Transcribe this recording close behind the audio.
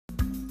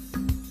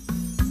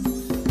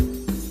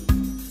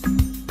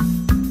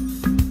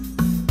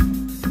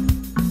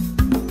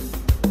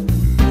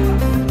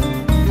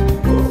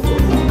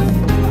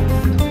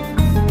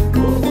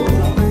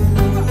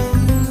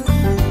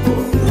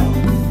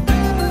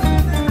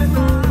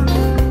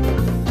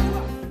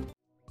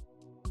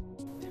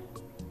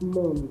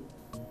Mom,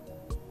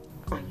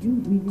 are you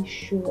really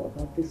sure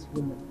about this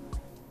woman?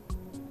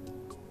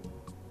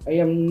 I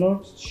am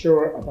not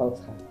sure about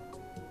her,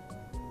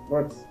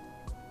 but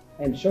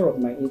I am sure of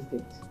my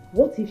instinct.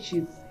 What if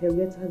she's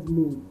Henrietta's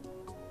mom?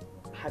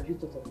 Have you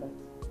thought of that?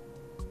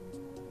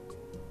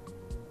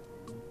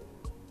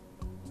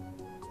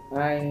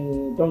 I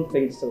don't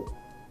think so.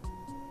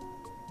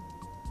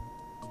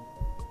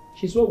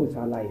 She's well with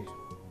her life.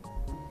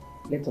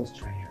 Let us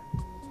try her.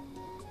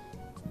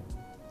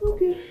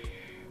 Okay,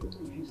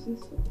 if you say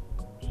so.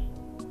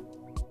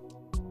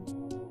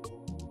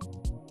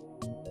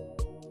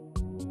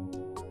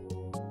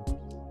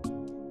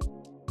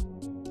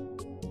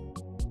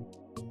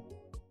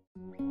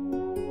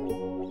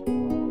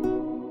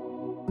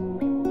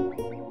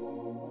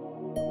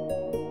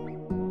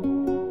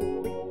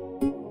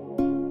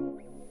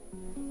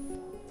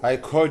 I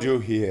called you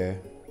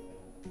here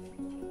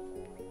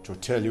to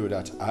tell you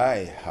that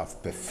I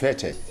have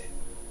perfected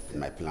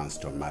my plans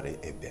to marry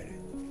Ebere.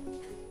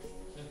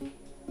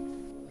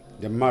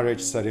 The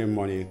marriage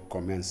ceremony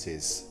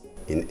commences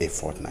in a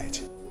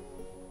fortnight.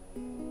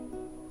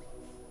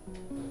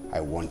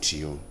 I want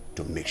you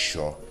to make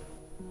sure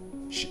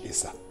she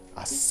is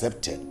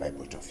accepted by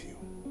both of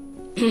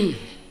you.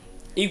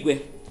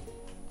 Igwe,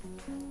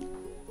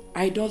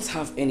 I don't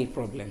have any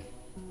problem.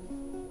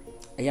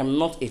 I am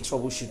not a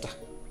troubleshooter.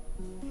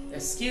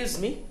 Excuse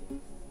me?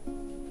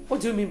 What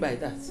do you mean by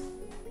that?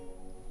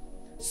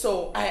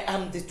 So I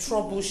am the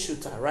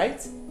troubleshooter,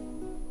 right?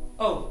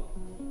 Oh,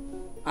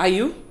 are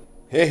you?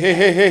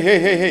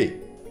 Hey.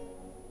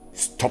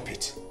 Stop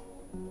it.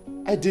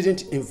 I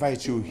didn't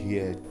invite you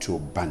here to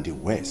bandy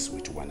words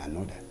with one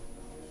another.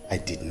 I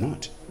did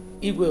not.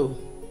 Igwe,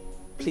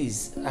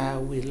 please, I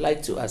would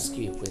like to ask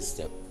you a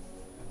question.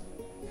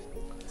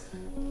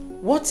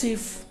 What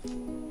if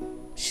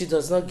she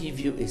does not give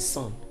you a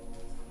son?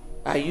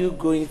 Are you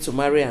going to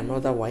marry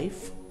another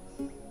wife?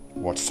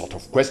 What sort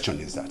of question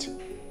is that?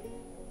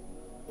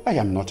 I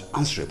am not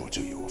answerable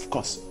to you, of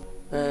course.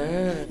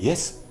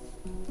 Yes.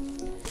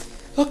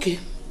 Okay,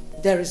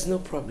 there is no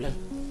problem.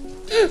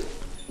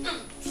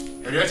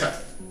 Henrietta,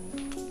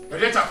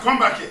 come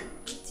back here.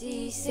 It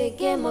is a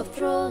game of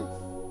thrones.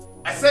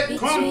 I said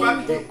come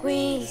back the here.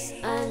 queens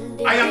and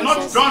the I am not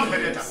princesses. done,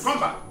 Henrietta. Come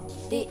back.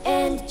 The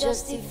end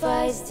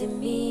justifies the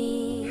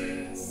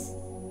means.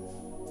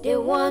 They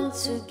want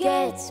to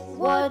get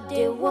what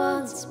they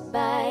want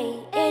by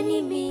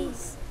any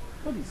means.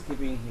 What is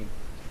keeping him?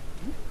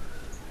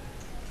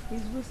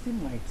 He's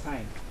wasting my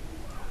time.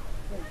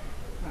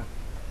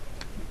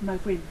 My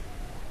friend,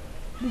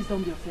 please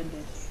don't be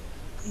offended.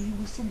 He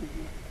will soon be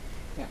here.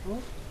 Yeah.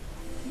 Oh,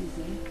 he's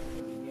there.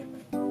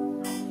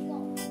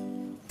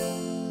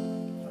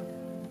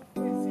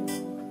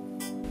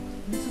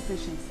 Little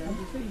patience, sir. I've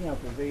been staying here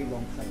for a very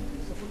long time.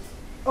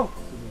 Oh,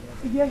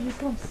 here he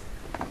comes.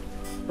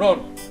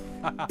 Ron,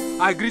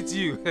 I greet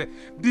you.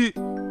 The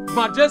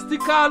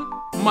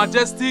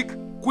majestic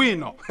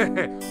queen.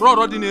 Ron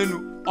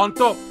Rodinenu, on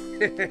top.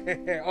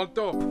 On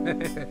top.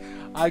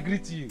 I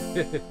greet you.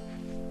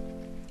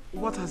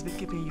 What has been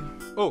keeping you?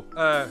 Oh,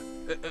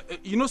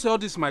 you know, say all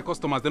these my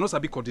customers, they know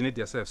sabi coordinate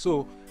themselves.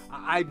 So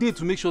I did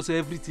to make sure say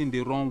everything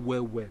they run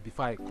well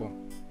before I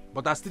come.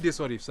 But I still dey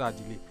sorry if I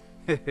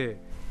delay.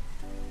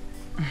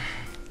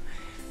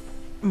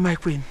 My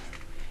queen,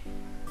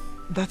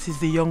 that is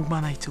the young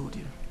man I told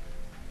you.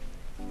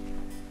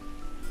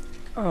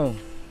 Oh.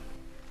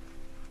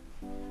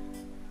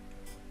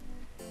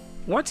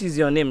 What is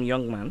your name,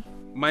 young man?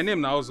 My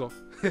name na Ozo.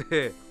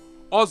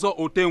 Ozo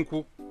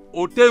Otenkwu.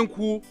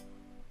 Otenkwu,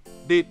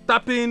 the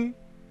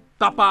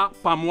tapper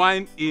palm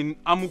wine in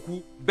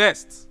Amuku.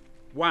 Best.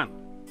 One.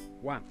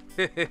 One,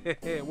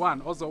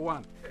 Ozo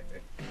one.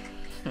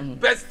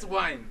 Best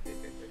wine.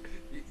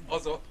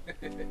 Ozo.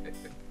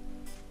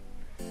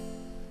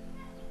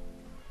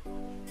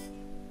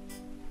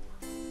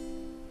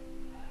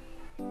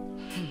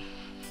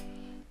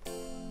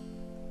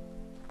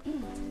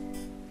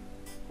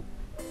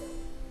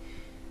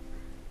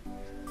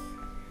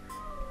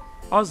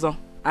 Ozo,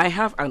 I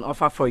have an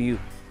offer for you.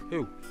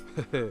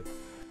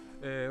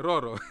 Hey,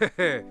 Roro,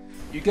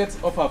 you get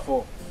offer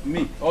for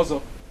me,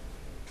 Ozo.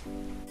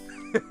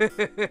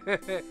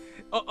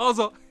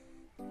 Ozo,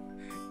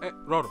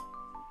 Roro,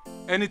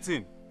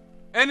 anything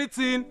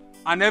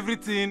and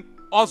everything,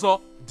 Ozo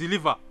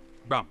deliver.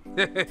 Bam.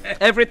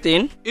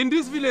 Everything? In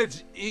this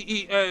village,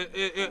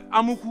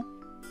 Amuku,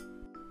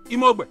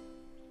 Imogbe,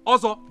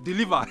 Ozo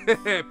deliver.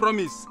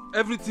 Promise,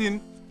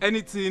 everything,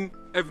 anything,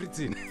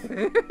 everything.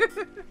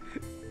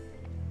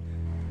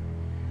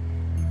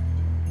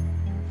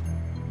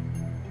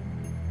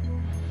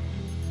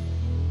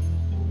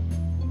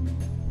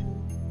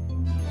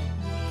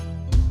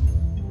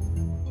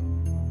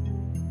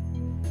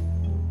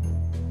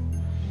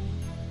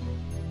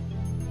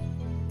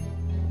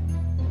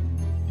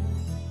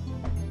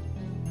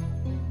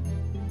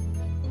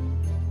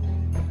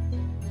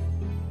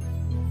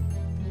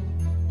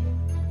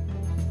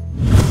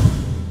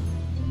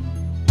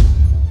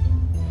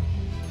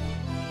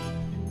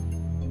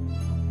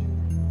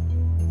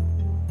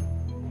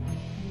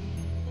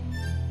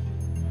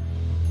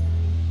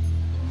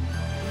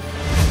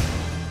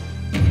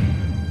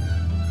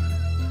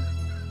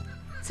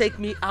 take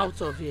me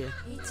out of here.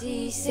 It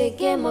is a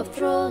game of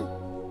thrones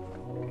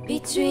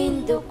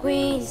between the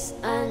queens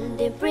and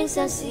the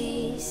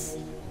princesses.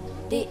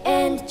 The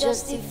end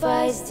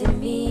justifies the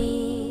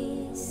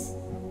means.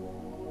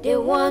 They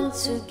want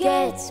to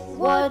get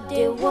what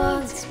they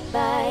want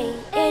by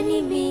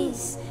any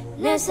means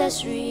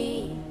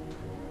necessary.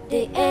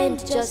 The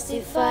end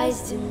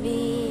justifies the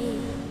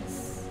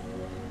means.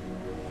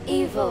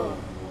 Evil,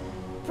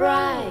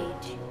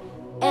 pride,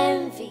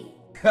 envy.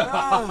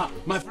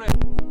 My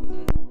friend.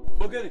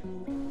 Okay.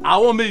 I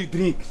want me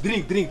drink.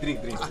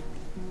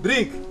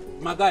 Drink.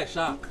 My guy,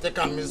 shark. Take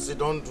a miss,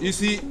 don't do. You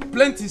see,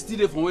 plenty still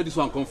there from where this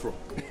one come from.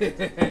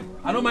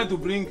 I don't mind to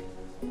bring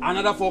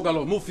another 4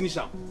 gallons. More finish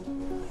am.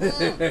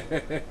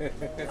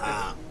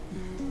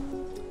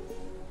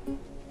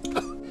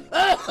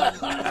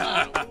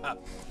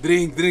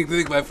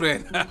 Drink, my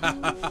friend.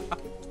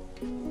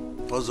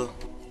 Also,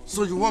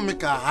 so you want to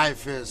make a high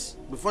first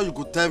before you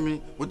could tell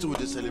me what you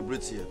would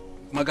celebrate here?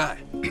 My guy,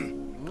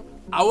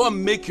 I want to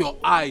make your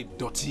eye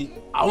dirty.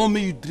 I want to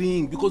make you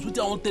drink because what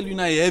I want to tell you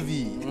now is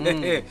heavy.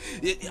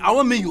 I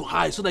want to make you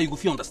high so that you can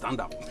feel understand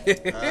that.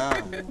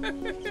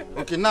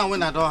 Okay, now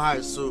when I don't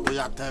high, so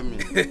yeah, tell me.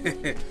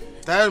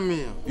 Tell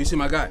me. You see,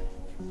 my guy,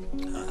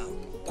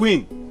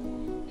 Queen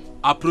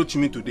approached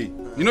me today.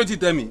 You know what he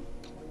tell me?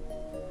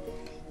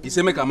 He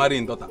said make a marry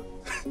his daughter.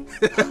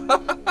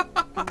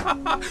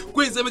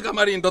 Queen said make a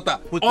marry his daughter.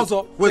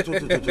 Wait.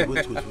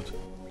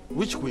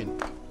 Which queen?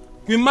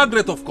 Queen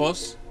Margaret, of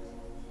course.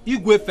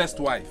 Igwe first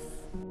wife.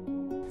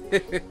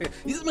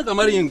 He said make a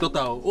marry his daughter.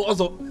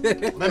 Also.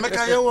 But make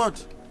a hear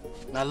what?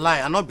 Na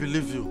lie, I not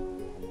believe you.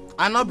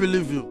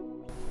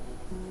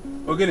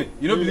 Okay,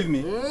 you don't believe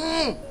me?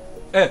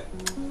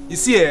 You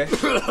see, I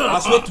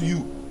swear to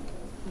you,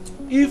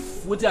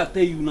 if what I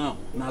tell you now,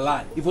 na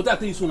lie. If what I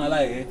tell you so na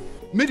lie,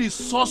 make the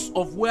source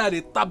of where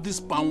they tap this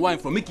palm wine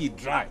from, make it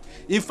dry.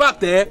 In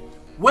fact,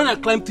 when I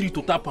climb tree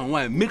to tap palm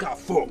wine, make her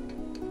fall.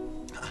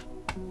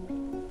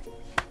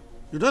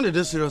 You don't need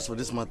this serious for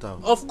this matter.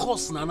 Of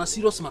course, na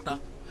serious matter.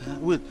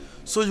 Wait,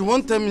 so you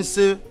won't tell me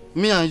say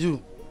me and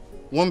you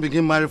won't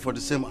begin married for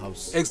the same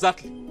house?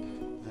 Exactly.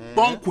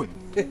 Bonquin.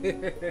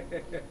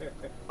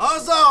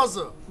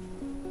 Also.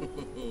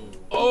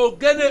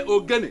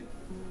 Ogene.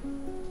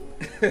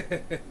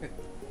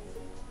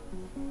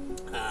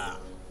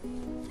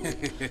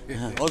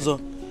 Also,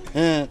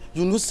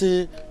 you know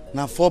say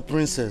na 4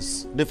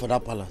 princesses dey for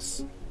that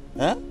palace.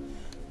 I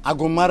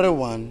go marry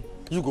one,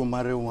 you go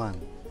marry one.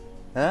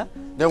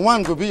 The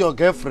one go be your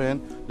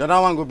girlfriend, the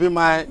other one go be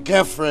my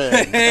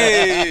girlfriend.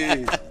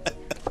 Hey.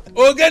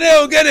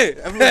 Ogene.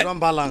 Everyone don't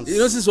balance. You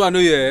know this one, now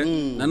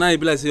you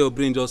be like say your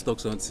brain just talk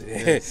something.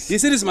 Yes. You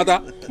see this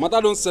matter?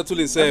 Matter don't settle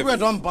itself. Everyone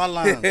don't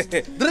balance.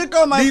 Drink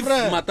on my leave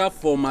friend. Leave matter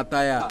for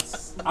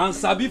Matthias. And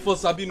Sabi for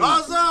Sabino.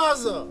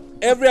 Also.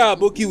 Every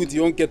aboki with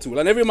your own kettle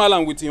and every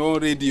malam with your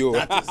own radio.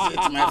 That is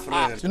it, my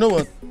friend. You know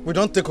what? We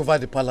don't take over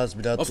the palace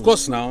without. Of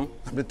course now.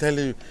 I'll be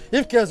telling you.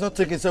 If care is not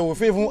taken, so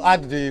we'll even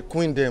add the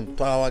queen them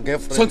to our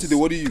girlfriends. Something they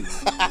worry you.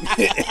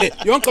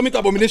 You won't commit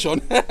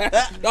abomination.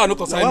 That no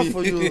concern me.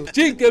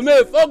 Chinke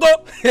me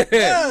fogo.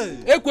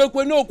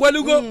 Ekwe no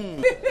kwelugo.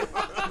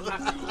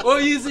 Oh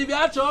easy bi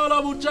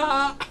achola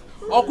bucha.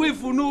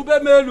 Okwifunu be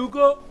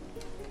melugo.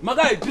 My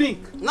guy,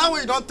 drink. Now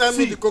you don't tell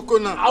me the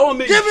coconut. I want to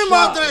make give me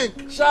more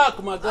drink. Shark,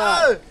 my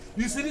guy. Hey.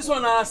 You see this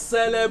one as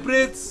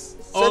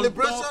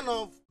celebration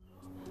of.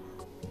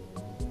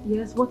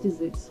 Yes, what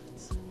is it?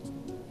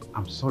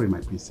 I'm sorry,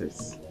 my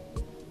princess.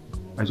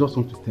 I just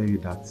want to tell you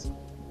that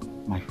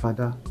my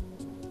father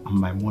and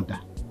my mother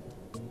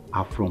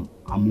are from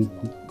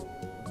Amuku.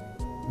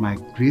 My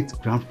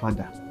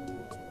great-grandfather,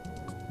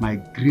 my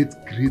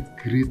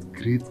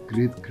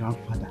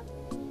great-great-great-great-great-grandfather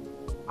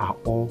are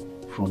all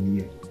from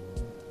here.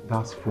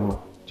 That's 4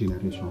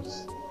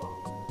 generations.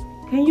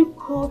 Can you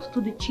cut to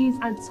the chase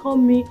and tell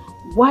me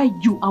why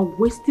you are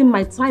wasting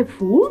my time,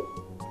 fool?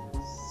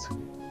 So,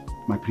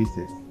 my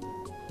princess,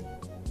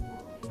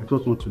 I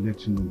just want to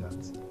let you know that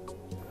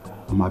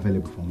I'm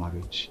available for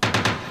marriage.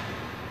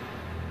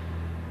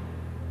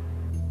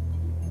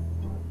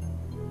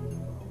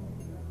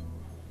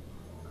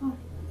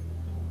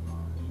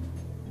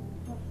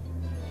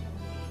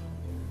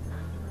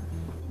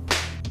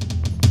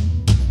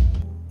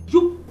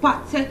 You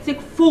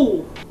pathetic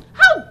fool!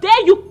 How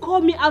dare you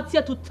call me out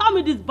here to tell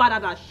me this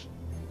badadash?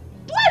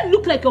 Do I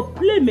look like your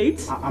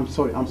playmate? I'm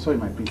sorry,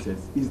 my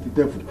princess. It's the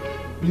devil.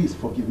 Please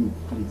forgive me,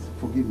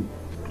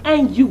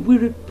 And you will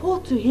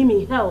report to him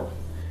in hell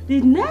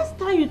the next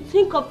time you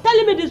think of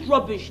telling me this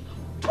rubbish.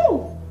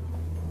 Oh,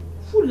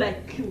 fool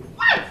like you.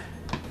 What?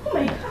 Oh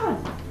my God.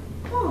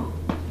 Oh.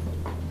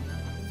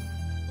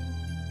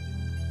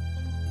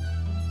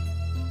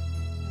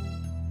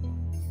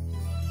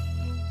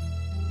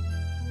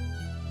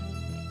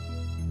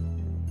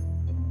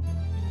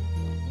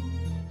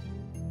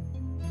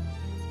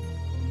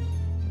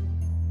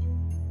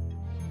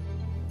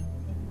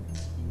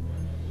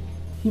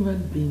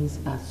 Human beings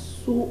are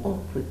so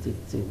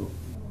unpredictable.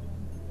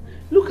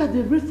 Look at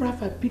the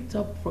riffraff I picked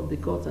up from the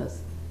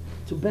gutters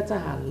to better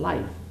her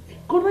life.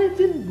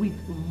 conniving with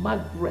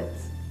Margaret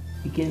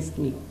against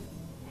me.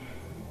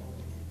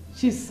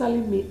 She's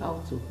selling me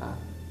out to her.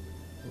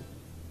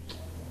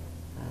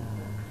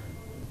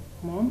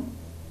 Mom,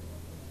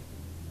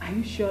 are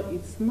you sure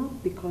it's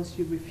not because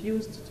you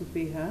refused to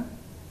pay her?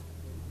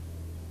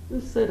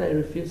 Who said I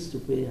refused to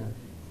pay her?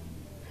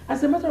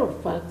 As a matter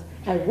of fact,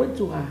 I went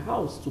to her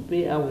house to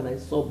pay her when I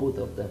saw both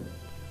of them.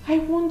 I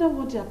wonder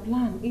what their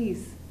plan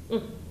is.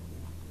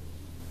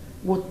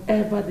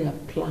 Whatever their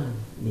plan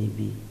may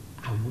be,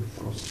 I will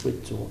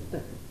frustrate two of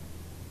them.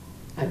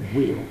 I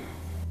will.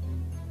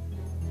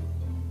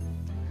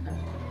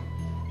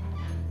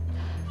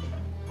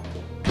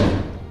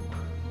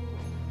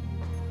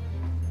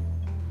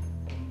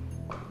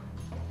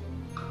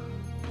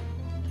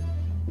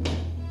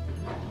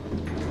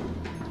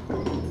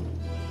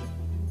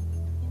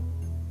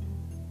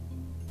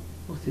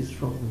 What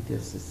is wrong with your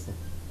sister?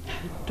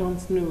 I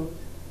don't know.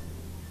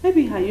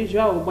 Maybe her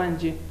usual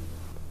Obanje.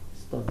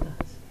 Stop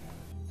that.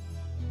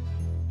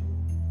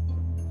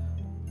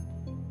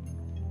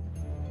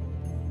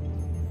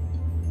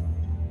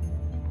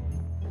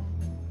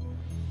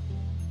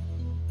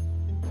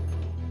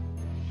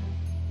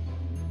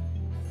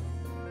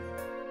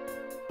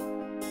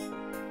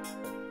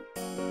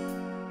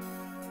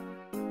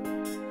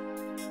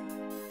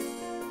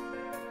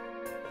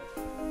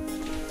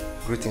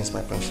 Greetings,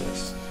 my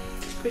princess.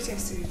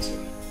 Greetings to you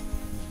too.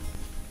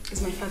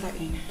 Is my father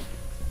in?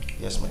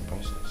 Yes, my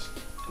princess.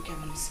 Okay, I'm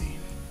gonna see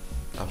him.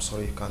 I'm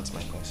sorry you can't,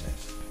 my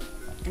princess.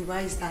 And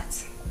why is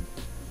that?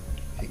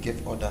 He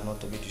gave order not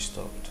to be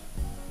disturbed.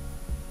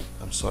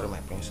 I'm sorry, my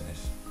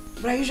princess.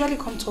 But I usually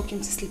come talking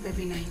to sleep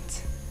every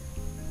night.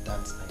 That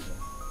I know,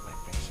 my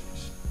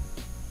princess.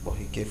 But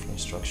he gave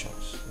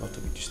instructions not to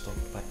be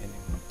disturbed by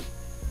anyone.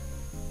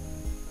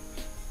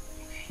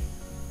 Okay.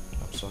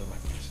 I'm sorry, my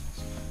princess.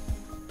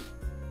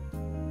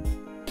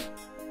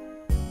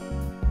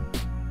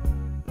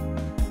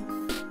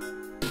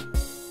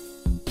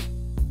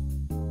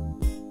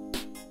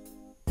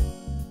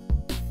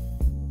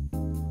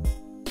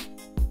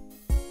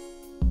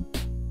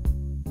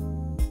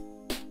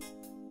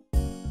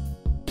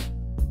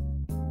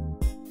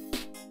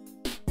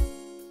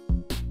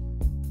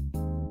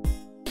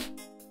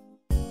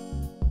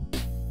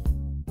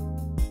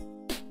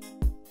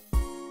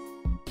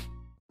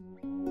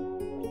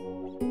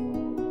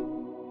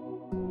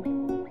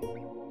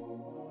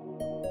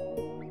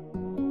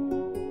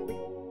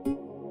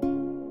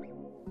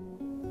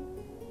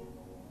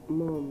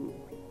 Mom,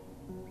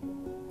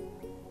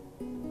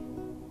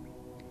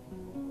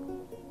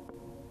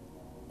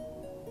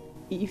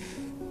 if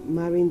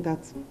marrying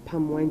that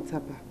palm wine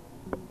tapper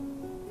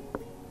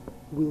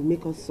will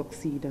make us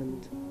succeed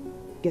and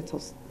get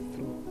us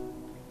through,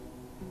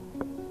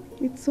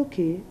 it's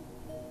okay.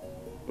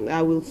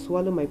 I will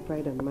swallow my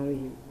pride and marry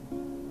him.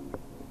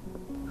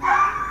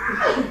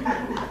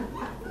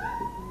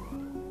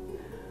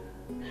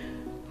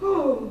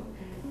 Oh,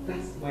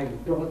 that's my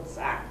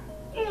daughter.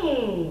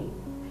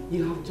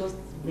 You have just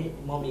made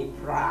mommy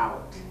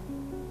proud.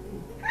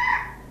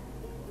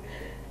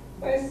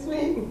 My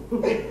sweet.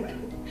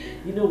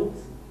 You know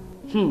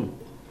what?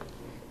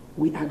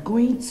 We are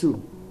going to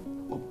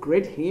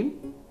upgrade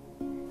him,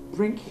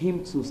 bring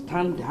him to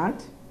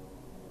standard.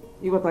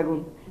 You got to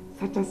go.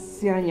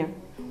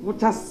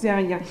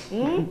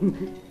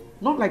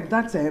 Not like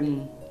that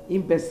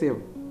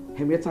imbecile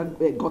Henrietta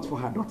got for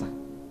her daughter.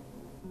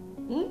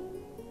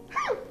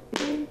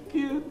 Thank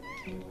you.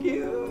 Thank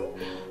you.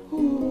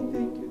 Oh,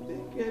 thank you.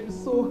 Thank you. I'm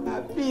so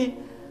happy.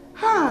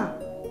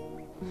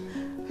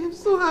 I'm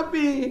so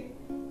happy.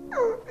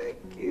 Oh,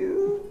 thank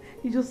you.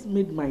 You just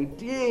made my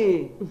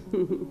day.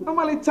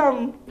 Omali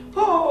Cham.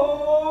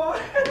 Oh.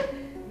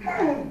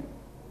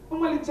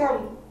 Omali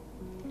Cham.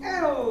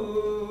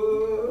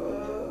 Oh.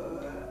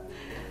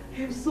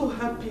 I'm so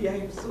happy.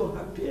 I'm so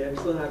happy. I'm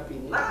so happy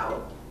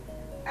now.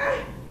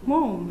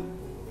 Mom,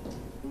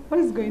 what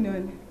is going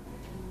on?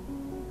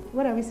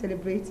 What are we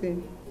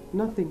celebrating?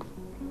 Nothing.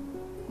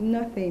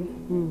 Nothing.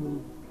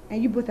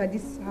 And you both are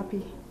this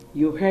happy?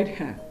 You heard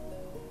her.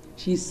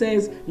 She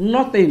says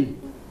nothing.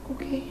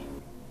 Okay.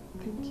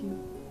 Thank you.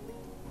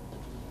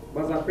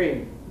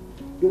 Mazafin,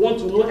 you want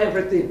to know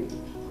everything.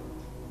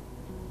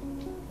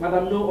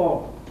 Madam know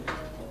all.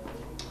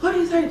 What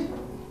is it?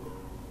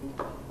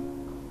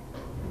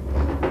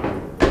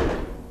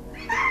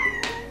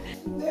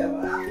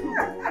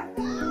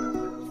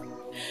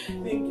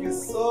 Thank you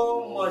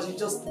so much. You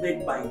just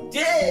made my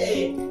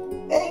day.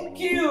 Thank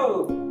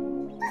you.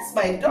 That's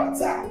my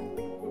daughter.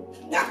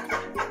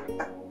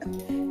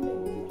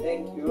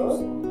 Thank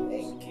you.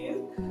 Thank you.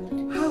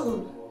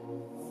 Oh.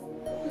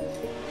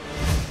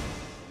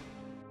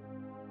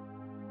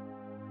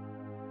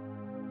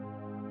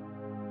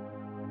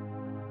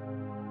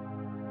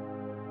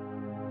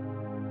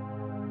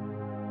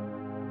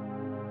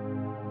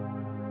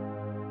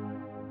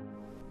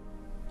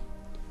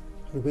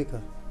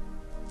 Rebecca,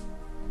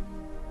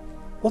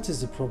 what is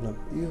the problem?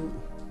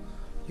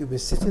 You've been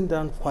sitting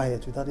down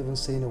quiet without even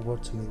saying a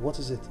word to me. What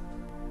is it?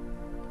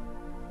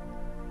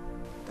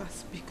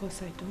 That's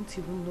because I don't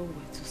even know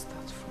where to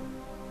start from.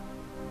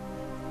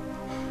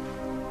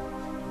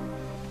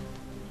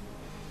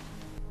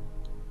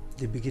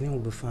 The beginning will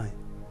be fine.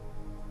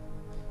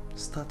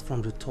 Start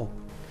from the top.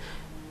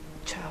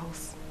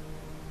 Charles,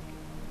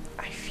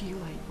 I feel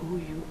I owe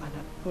you an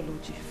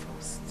apology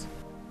first.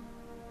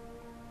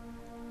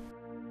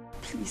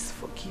 Please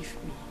forgive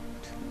me,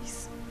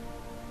 please.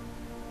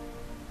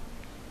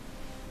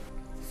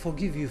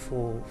 Forgive you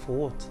for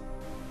what?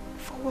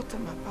 For what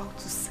I'm about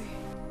to say.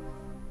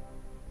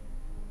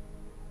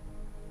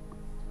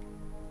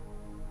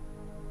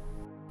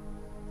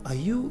 Are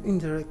you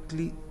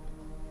indirectly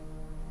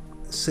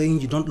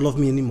saying you don't love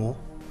me anymore?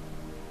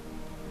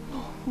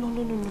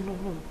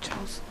 No,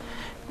 Charles.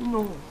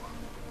 No.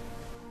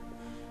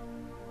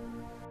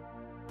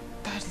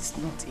 That is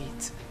not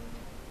it.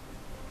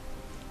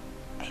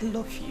 I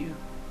love you.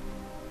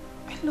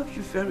 I love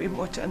you very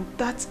much, and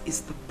that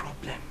is the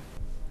problem.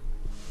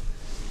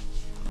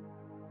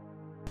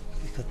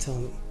 Vika, tell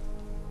me,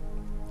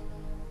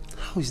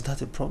 how is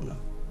that a problem?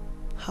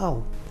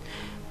 How?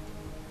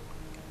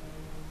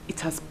 It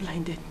has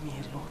blinded me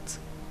a lot.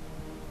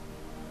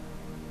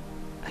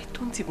 I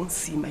don't even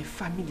see my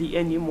family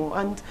anymore,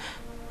 and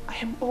I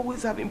am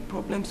always having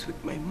problems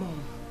with my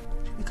mom.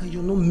 Vika,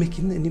 you're not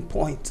making any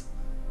point.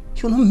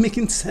 You're not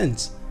making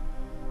sense.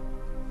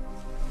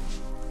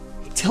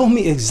 Tell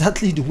me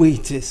exactly the way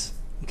it is,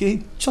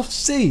 okay? Just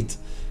say it.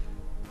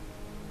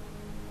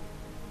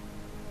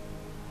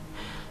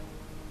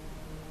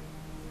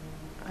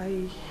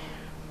 I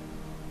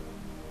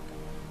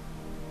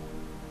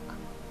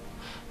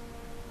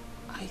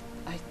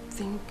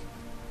think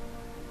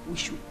we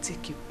should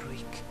take a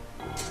break.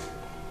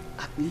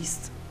 At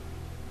least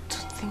to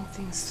think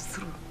things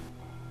through.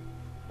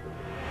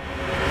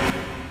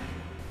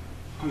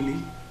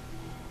 Really?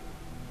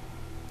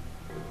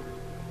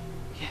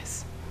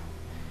 Yes.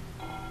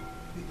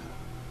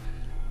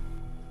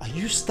 Are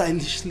you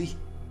stylishly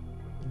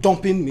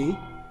dumping me?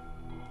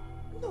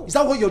 No. Is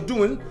that what you're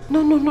doing?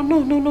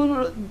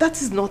 No.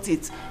 That is not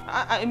it.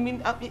 I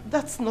mean,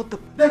 that's not the...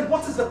 Then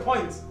what is the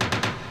point?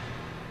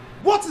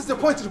 What is the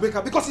point,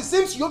 Rebecca? Because it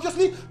seems you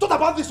obviously thought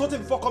about this whole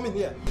thing before coming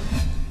here.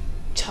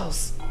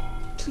 Charles,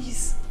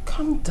 please,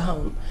 calm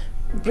down.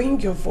 Bring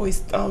your voice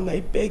down,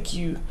 I beg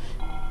you.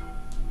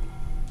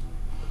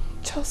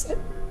 Charles,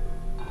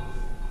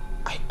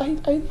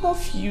 I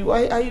love you.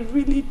 I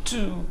really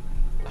do.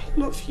 I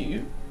love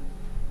you.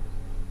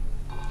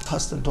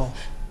 Pass the door.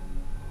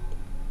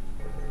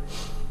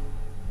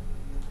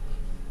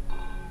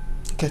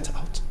 Get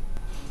out.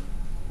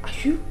 Are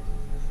you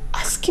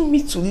asking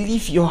me to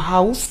leave your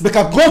house?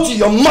 Becca, go to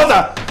your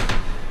mother!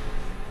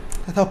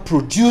 Let her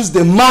produce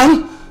the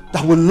man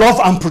that will love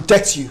and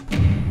protect you.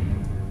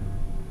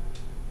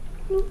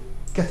 No.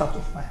 Get out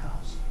of my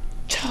house.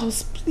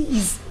 Charles,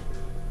 please.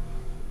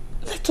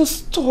 Let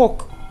us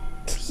talk.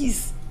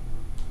 Please.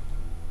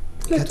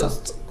 Let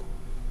us talk.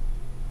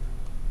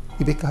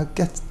 Rebecca,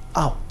 get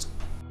out.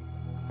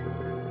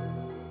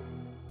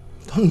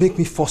 Don't make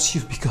me force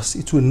you because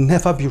it will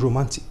never be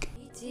romantic.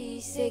 It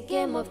is a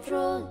game of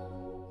thrones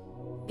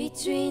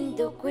between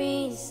the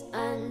queens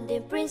and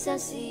the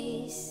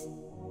princesses.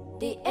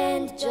 The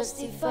end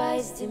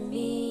justifies the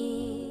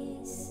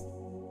means.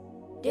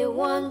 They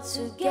want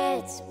to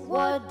get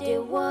what they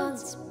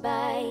want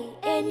by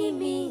any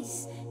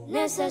means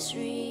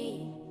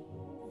necessary.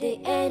 The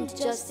end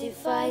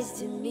justifies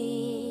the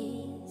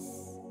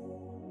means.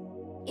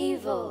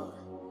 Evil,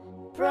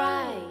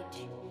 pride,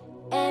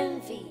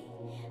 envy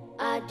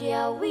are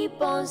their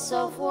weapons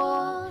of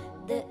war.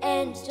 The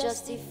end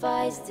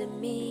justifies the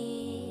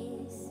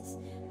means.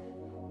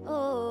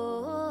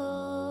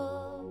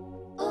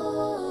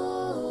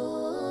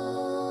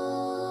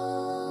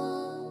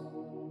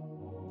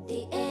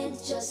 The end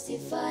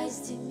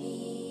justifies the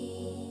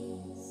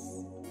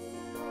means.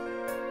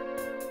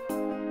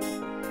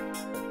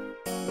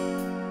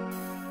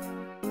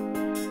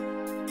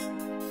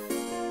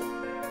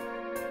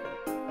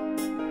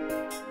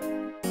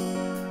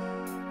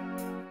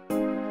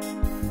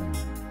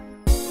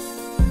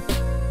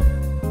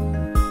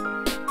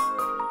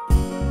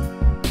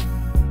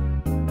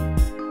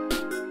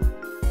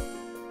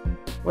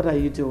 What are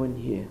you doing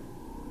here?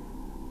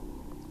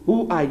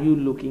 Who are you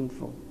looking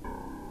for?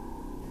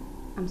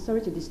 I'm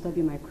sorry to disturb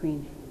you, my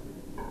queen.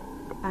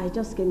 I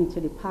just came into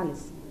the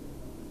palace.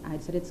 I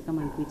decided to come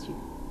and greet you,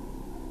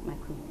 my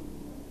queen.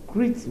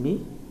 Greet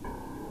me?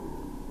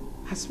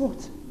 As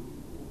what?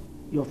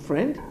 Your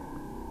friend?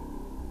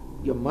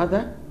 Your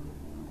mother?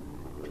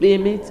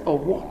 Playmate or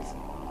what?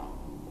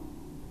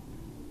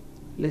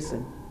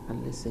 Listen,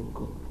 and listen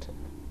good.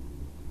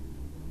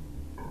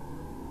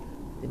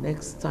 The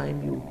next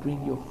time you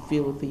bring your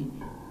filthy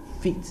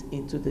feet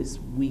into this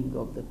wing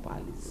of the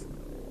palace,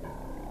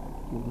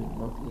 you will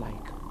not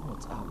like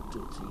what I'll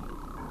do to you.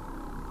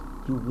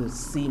 You will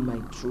see my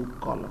true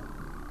color.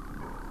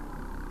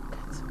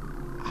 Get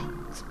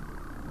out.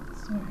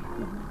 Sorry,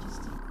 Your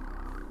Majesty.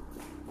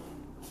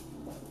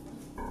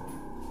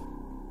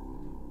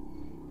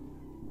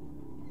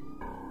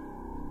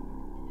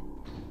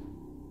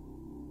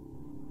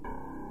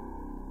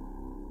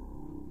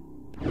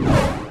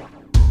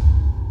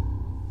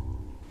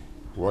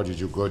 What did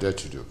you go there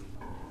to do?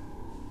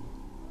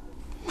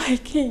 My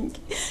king,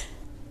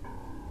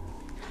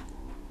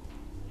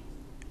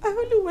 I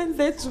only went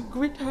there to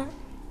greet her.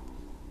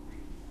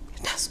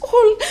 That's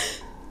all.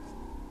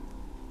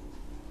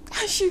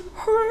 And she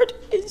heard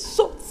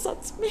insults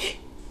at me.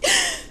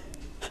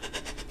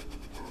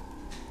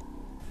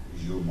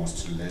 You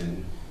must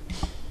learn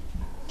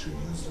to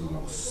use the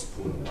long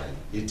spoon while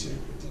eating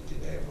with the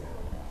devil.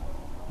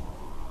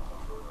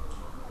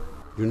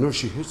 You know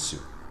she hates you.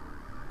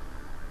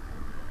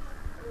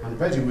 And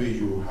by the way,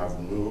 you have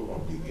no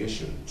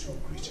obligation to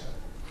greet her.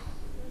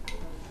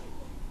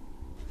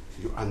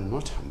 You are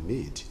not her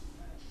maid.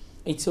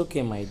 It's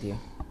okay, my dear.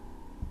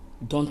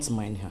 Don't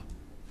mind her.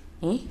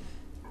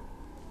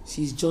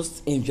 She's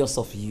just envious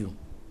of you.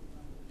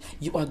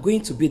 You are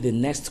going to be the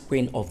next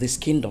queen of this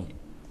kingdom.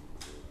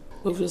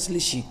 Obviously,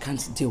 she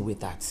can't deal with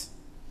that.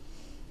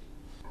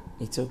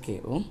 It's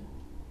okay, oh?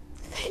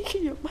 Thank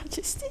you, Your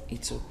Majesty.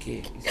 It's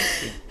okay, it's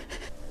okay.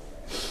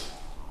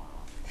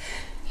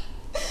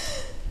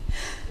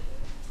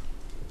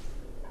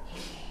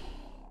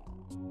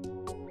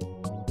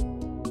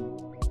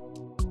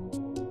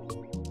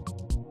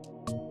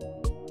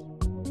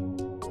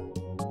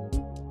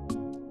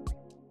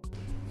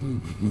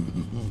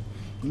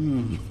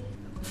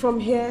 From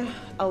here,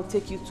 I'll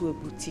take you to a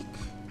boutique.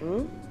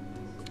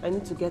 I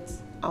need to get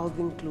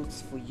Alvin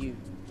clothes for you.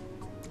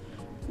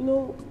 You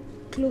know,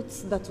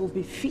 clothes that will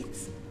be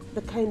fit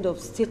the kind of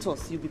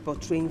status you'll be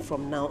portraying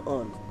from now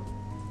on.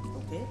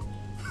 Okay?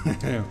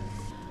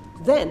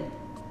 Then,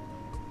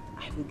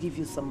 I will give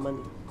you some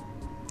money.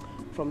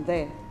 From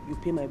there, you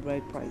pay my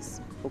bride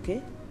price.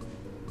 Okay?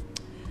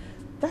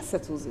 That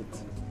settles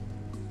it.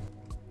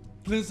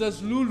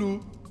 Princess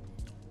Lulu,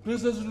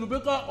 Princess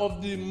Lubeka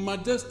of the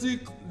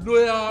Majestic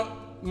Loyal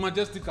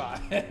Majestica.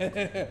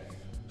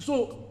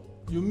 So,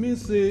 you mean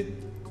say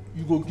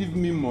you go give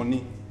me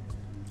money?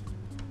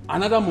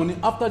 Another money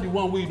after the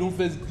one where you don't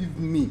first give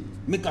me,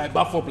 make I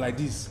back up like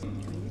this?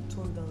 Can you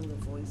tone down your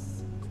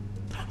voice?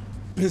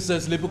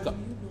 Princess Lebuka,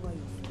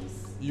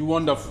 you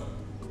wonderful.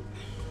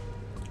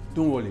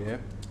 Don't worry,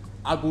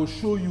 I go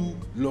show you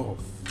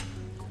love.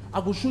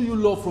 I go show you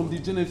love from the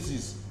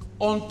Genesis.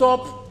 On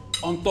top,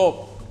 on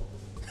top.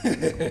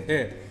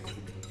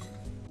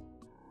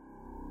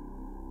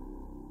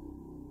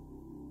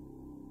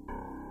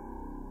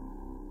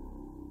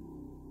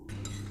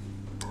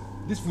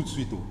 This food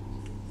sweet oh.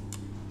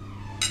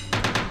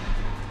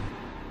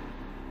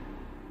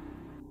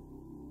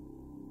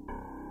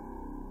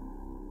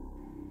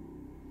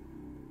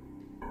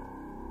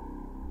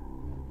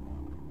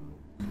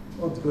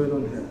 What's going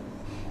on here?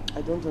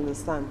 I don't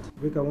understand.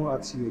 Rick, I won't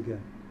ask you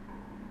again.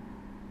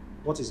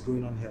 What is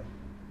going on here?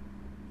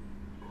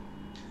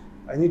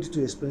 I need you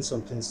to explain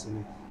some things to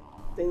me.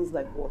 Things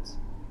like what?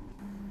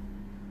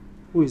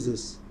 Who is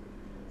this?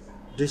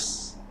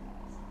 This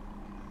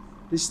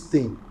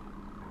thing.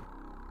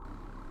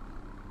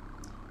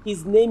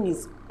 His name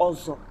is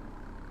Ozo.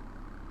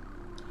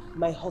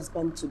 My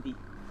husband to be.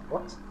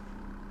 What?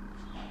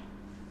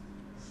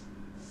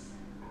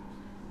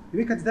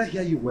 Rebecca, did I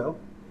hear you well?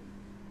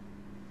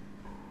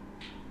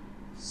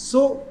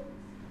 So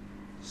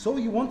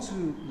you want to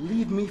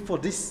leave me for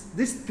this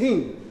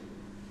thing?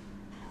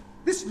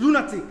 This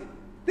lunatic?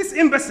 This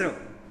imbecile?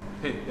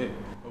 Hey.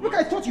 Look,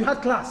 I thought you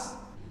had class.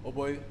 Oh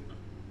boy.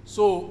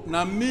 So,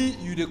 now me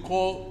you dey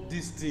call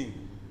this thing.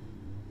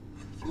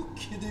 Are you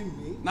kidding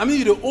me? Now me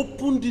you dey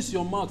open this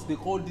your mouth, they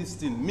call this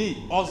thing.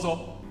 Me,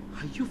 also.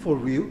 Are you for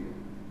real?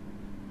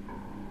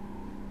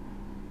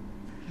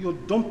 You're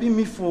dumping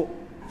me for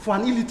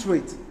an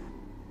illiterate.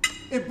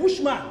 A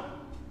bushman.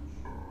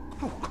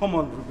 Oh, come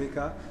on,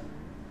 Rebecca.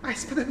 I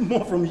expected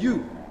more from you.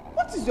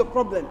 What is your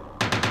problem?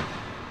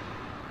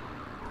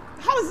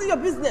 How is it your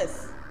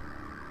business?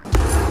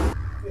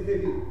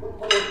 Hey,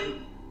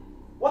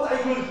 what are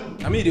you going to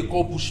do? I mean, they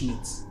call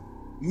bushmeat.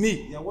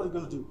 Me. Yeah, what are you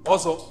going to do?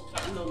 Also.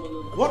 No.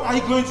 What are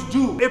you going to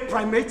do? A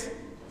primate?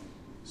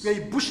 You're a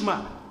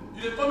bushman.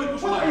 You dey call me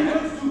bushman? What are you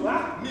going to do,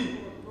 huh? Me.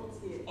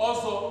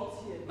 Also,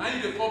 now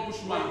you dey call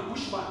bushman.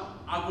 Bushman.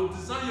 I go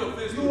design your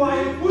face. You are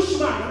a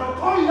bushman, and I'll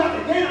call you that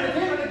again and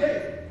again and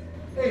again.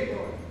 Hey,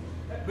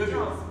 baby.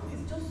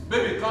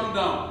 Baby, calm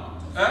down.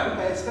 I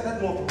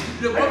expected more from you.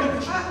 You dey call me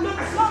bushman? No,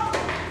 stop!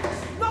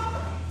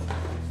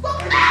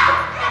 Stop it!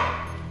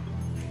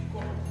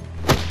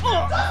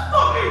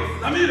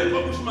 I mean, the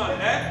call bushman, I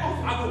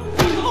go.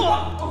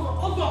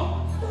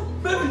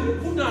 Baby,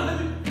 put down, let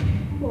me.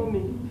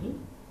 Mommy,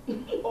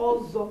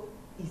 Ozo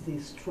is a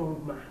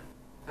strong man.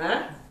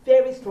 Huh?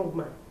 Very strong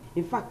man.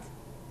 In fact,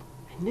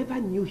 I never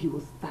knew he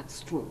was that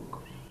strong.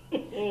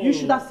 You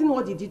should have seen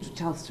what he did to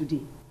Charles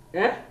today.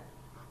 Eh?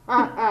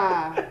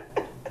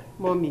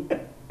 Mommy.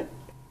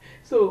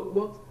 So,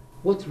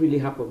 what really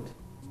happened?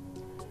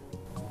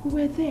 We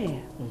were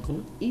there,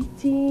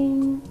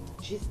 eating,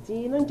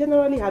 gisting, and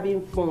generally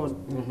having fun.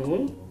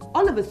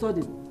 All of a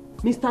sudden,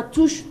 Mr.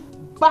 Tush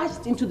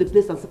barged into the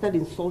place and started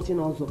insulting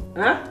Ozo.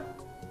 Huh?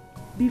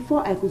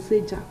 Before I could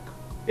say Jack,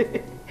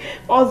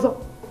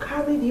 Ozo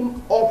carried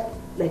him up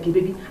like a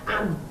baby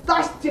and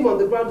dashed him on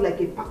the ground like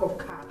a pack of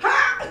cards.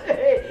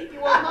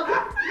 It was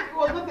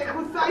not a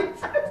good sight.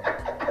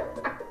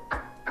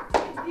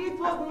 It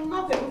was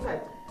not a good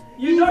sight.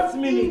 You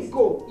don't mean it. His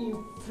ego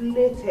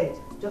inflated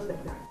just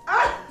like that.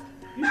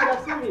 You should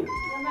have seen him.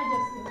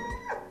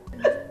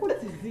 What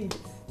is it?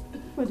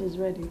 Food is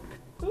ready.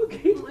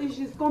 Okay,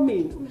 she's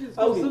coming.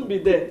 I'll soon be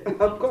there.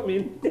 I'm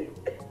coming.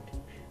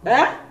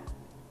 Eh?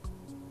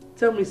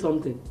 Tell me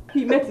something.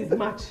 He met his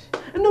match.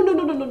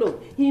 No.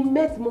 He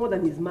met more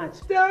than his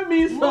match. Tell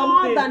me something.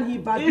 More than he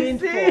bargained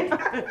for.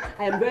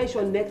 I am very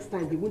sure next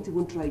time he won't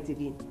even try it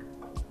again.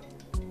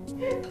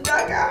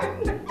 Jaga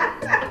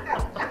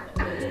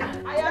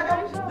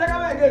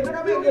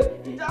me again.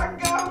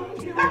 Jaga,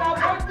 you will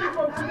avoid me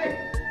from today.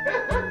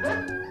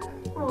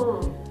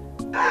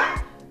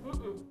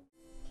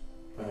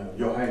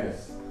 Your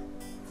Highness,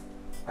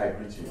 I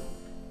greet you.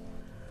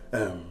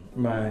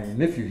 My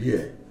nephew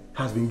here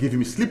has been giving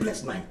me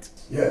sleepless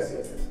nights. Yes.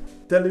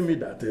 Telling me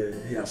that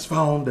he has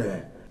found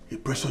a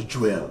precious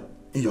jewel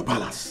in your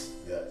palace.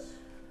 Yes.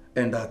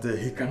 And that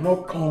he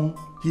cannot come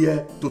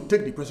here to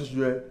take the precious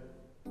jewel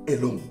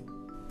alone.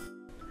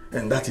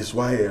 And that is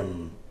why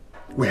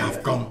we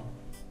have come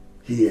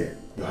here,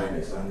 Your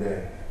Highness.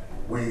 And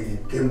we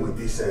came with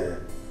these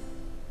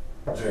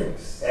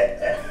drinks.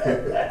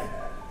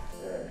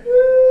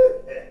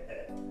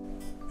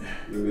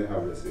 You may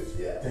have the seat.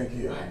 Yeah. Thank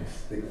you, Your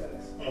Highness. Thank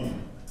you,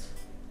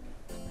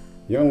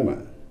 Young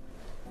man.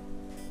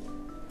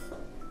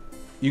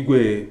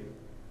 Igwe.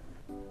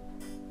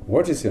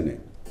 What is your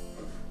name?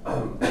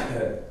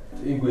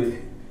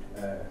 Igwe.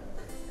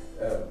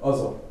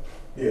 Ozo.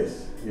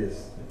 Yes.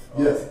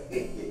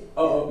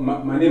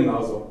 My name is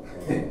Ozo.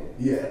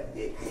 Yeah.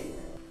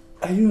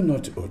 Are you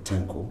not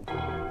Otenko?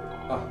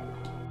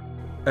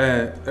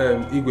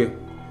 Igwe.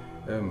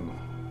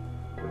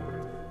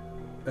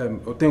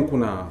 Otenko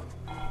na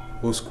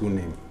old school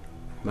name.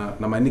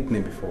 Na my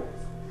nickname before.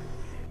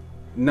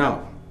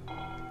 Now,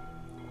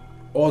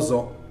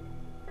 Ozo,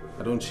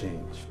 I don't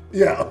change.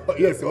 Yeah,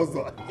 yes,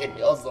 Ozo.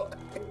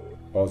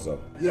 Ozo.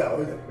 Yeah,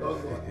 Ozo.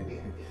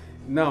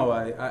 Now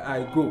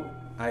I go,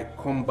 I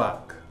come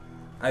back.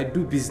 I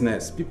do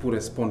business, people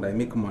respond, I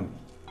make money.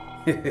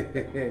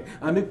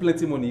 I make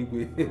plenty money,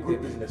 Igwe.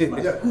 Good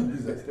businessman. Yeah, good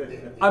business.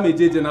 I'm a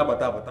JJ now,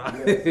 bata.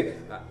 Yes.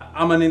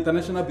 I'm an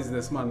international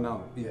businessman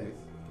now. Yes.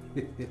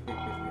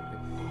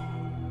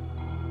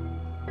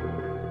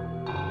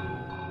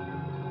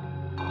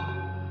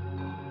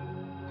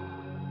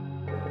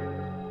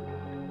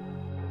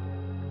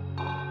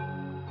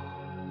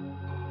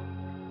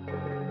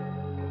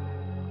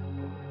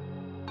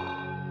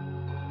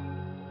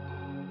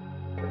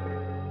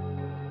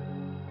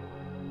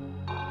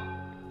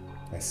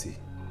 I see.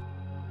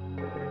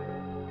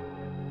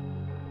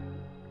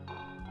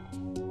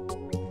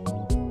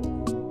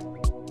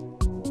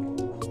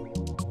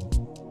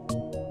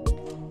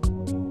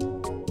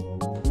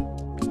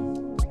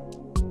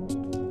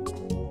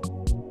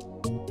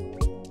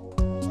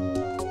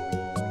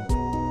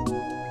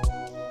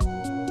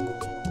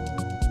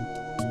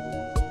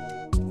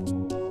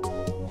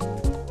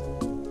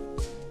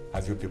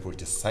 Have you people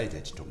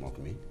decided to mock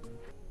me?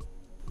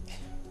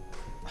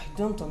 I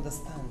don't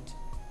understand.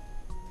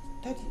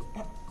 Daddy,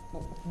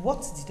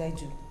 what did I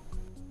do?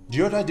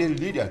 The other day,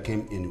 Lydia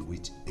came in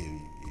with a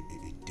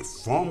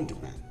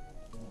deformed man.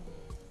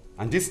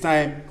 And this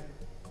time,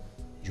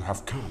 you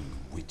have come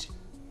with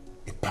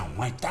a palm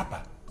white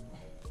tapper.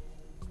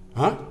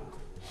 Huh?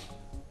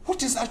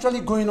 What is actually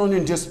going on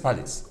in this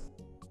palace?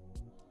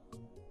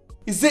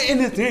 Is there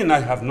anything I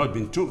have not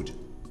been told?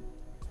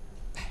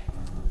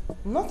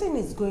 Nothing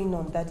is going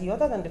on, Daddy,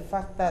 other than the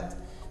fact that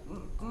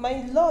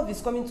my love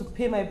is coming to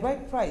pay my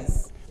bride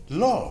price.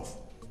 Love?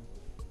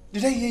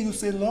 Did I hear you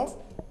say love?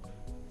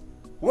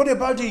 What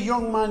about the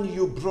young man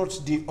you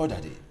brought the other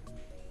day?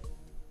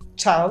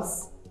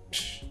 Charles?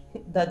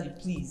 Daddy,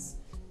 please.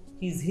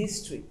 He's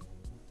history.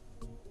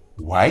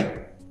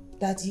 Why?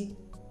 Daddy,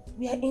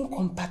 we are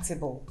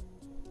incompatible.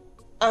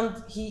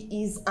 And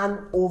he is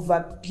an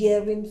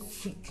overbearing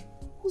freak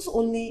whose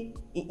only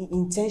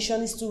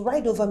intention is to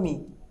ride over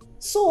me.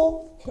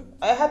 So,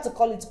 I had to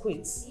call it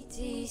quits. It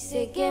is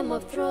a Game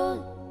of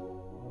Thrones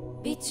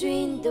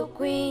between the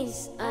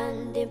queens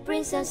and the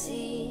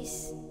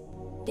princesses.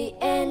 The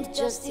end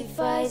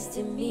justifies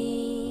the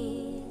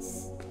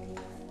means.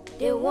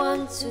 They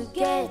want to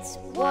get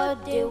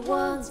what they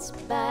want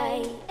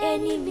by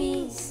any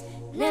means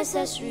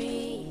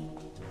necessary.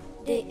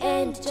 The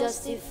end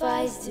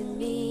justifies the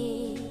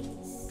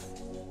means.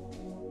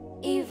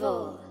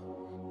 Evil,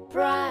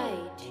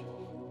 pride,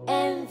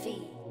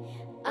 envy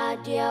are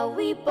their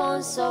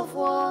weapons of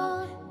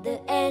war.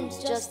 The end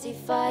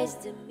justifies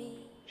the means.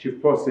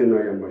 Chief Person,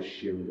 I am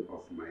ashamed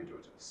of my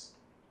daughters.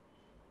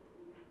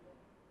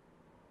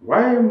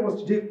 Why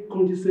must they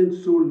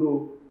condescend so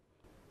low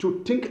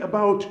to think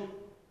about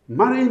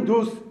marrying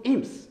those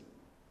imps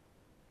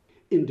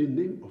in the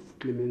name of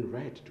claiming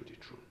right to the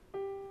throne?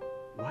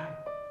 Why?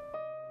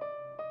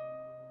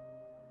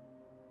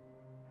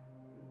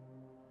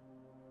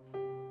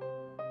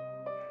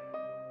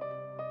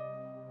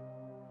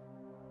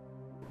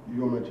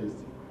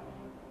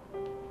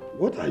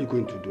 What are you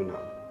going to do now?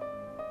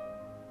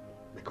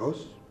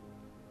 Because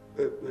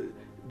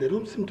they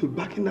don't seem to be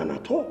backing down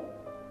at all.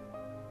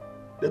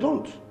 They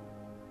don't.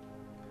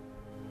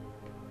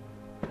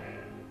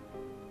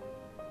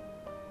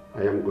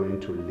 I am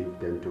going to leave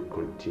them to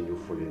continue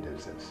fooling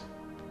themselves.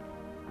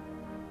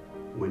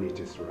 When it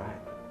is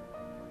ripe,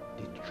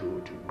 the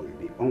truth will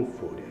be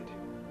unfolded.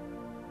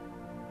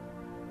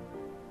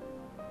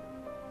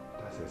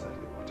 That's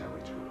exactly what I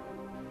will do.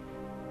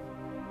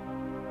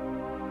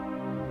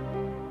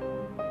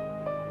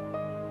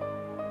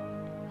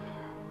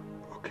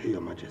 Okay,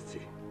 Your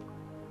Majesty.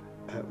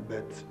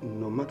 But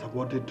no matter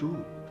what they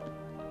do,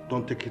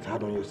 don't take it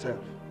hard on yourself.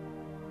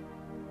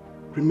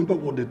 Remember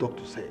what the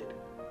doctor said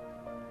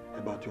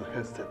about your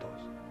health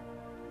status.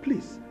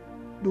 Please,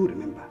 do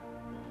remember.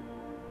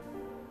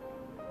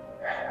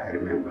 I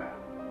remember.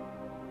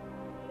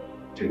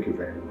 Thank you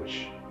very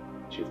much,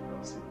 Chief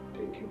Ngozi.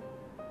 Thank you.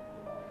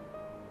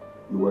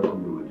 You're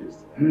welcome, Your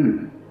Majesty.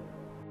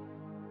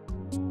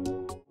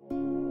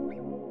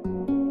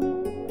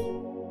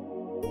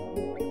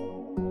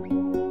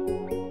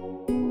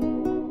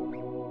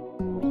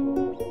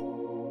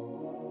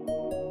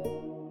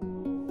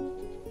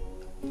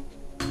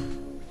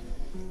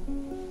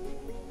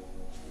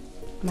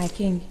 My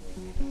king,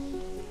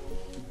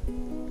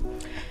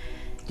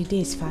 the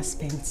day is fast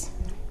spent.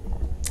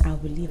 I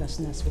will leave as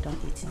soon as we're done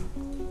eating.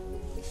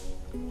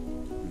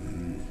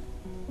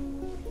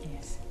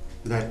 Yes.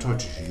 I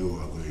thought you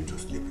were going to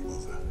sleep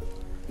over.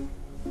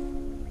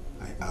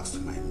 I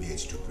asked my maid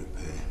to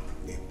prepare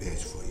a bed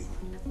for you.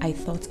 I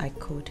thought I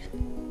could,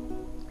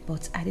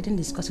 but I didn't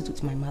discuss it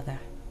with my mother.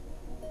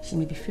 She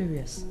may be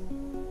furious.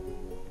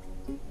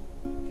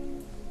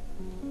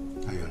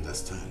 I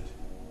understand.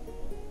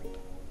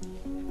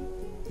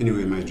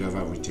 Anyway, my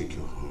driver will take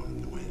you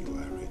home when you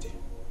are ready.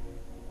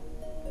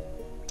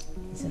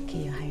 It's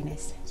okay, Your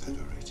Highness. Is that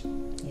all right?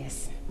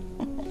 Yes.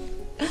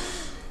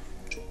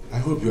 I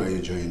hope you are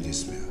enjoying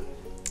this meal.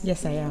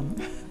 Yes, I am.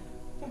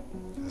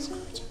 That's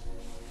good.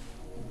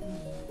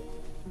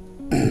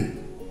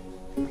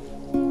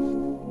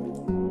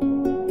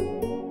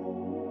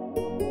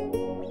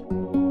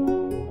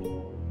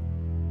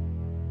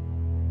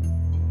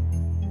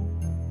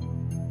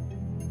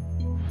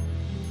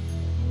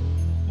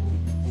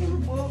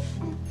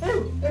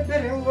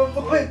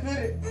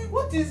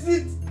 What is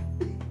it?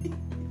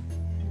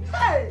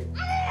 Hey!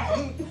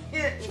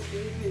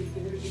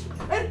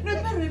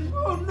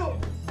 No.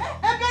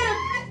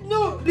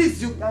 No,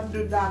 please, you can't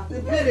do that. No.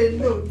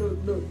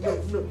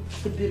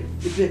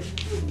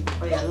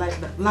 Oh, yeah, like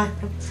that.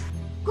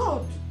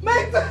 God,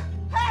 make that.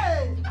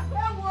 Hey!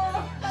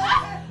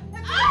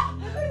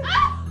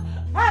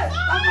 Hey,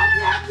 I'm not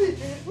happy.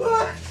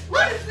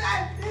 What is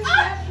that?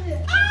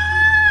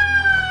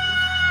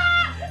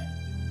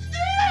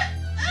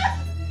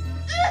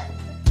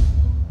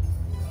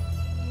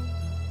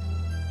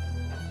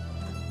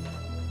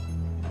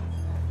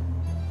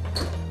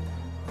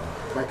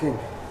 My king.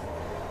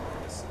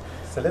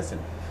 Celestine,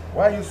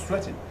 why are you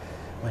sweating?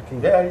 My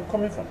king. Where are you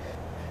coming from?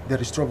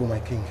 There is trouble, my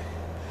king.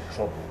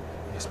 Trouble?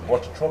 Yes,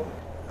 what trouble?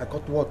 I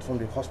got word from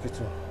the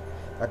hospital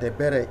that the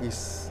bearer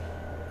is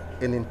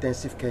in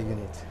intensive care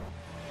unit.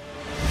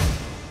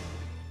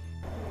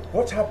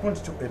 What happened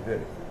to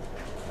Ebere?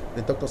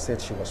 The doctor said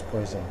she was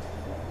poisoned,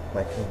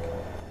 my king.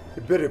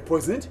 Ebere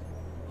poisoned?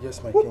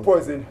 Yes, my Who king. Who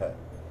poisoned her?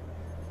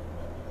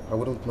 I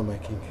wouldn't know, my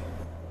king.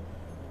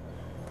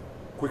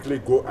 Quickly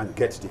go and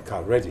get the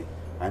car ready.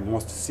 I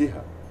must see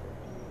her.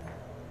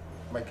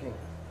 My king,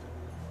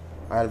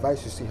 I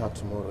advise you see her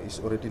tomorrow. It's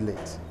already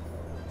late.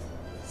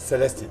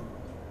 Celestine,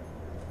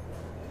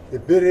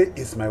 Ebere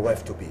is my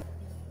wife to be.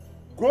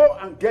 Go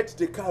and get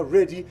the car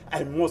ready.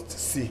 I must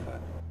see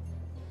her.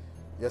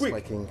 Yes, Quick.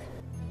 my king.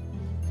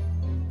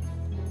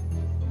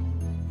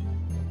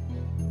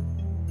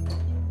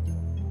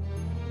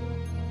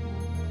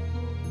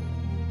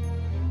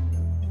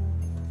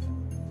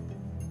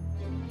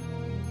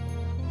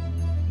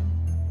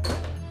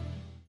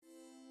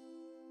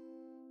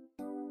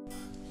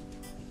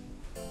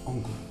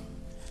 Uncle,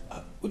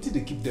 what did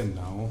they keep them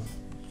now?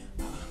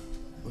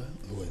 Well,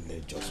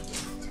 they just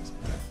wait.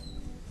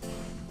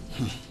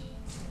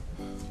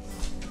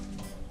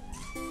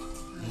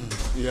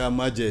 Your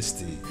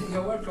Majesty.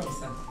 You're welcome,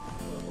 sir.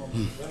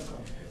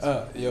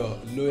 Welcome. Your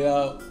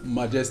loyal,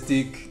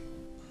 majestic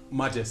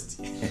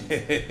majesty.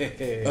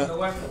 You're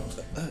welcome.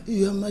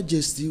 Your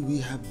Majesty, we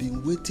have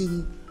been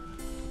waiting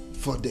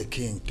for the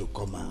king to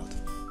come out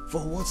for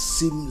what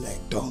seemed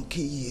like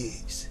donkey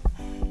years.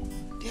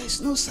 There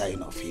is no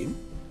sign of him.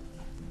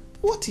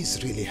 What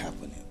is really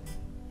happening?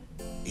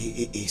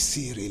 Is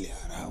he really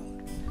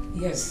around?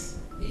 Yes,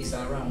 he's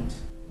around.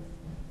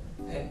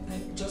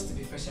 Just to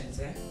be patient,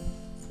 eh?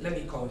 Let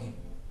me call him.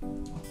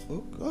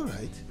 Oh, all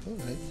right.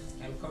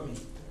 I'm coming.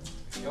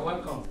 You're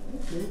welcome.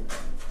 Okay.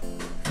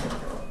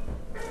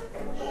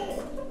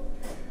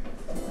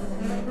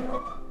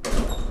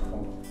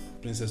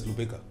 Princess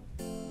Lubeka.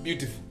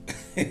 Beautiful.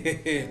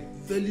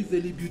 Very,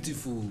 very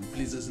beautiful,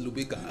 Princess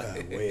Lubeka.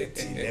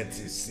 Wait, let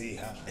us see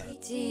her.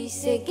 It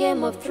is a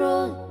Game of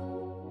Thrones.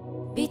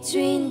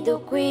 between the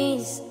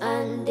queens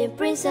and the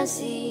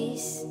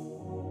princesses.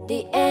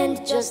 The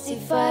end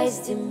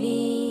justifies the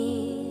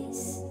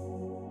means.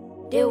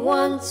 They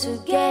want to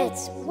get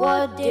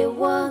what they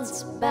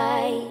want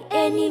by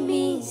any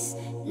means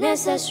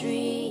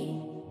necessary.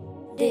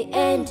 The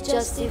end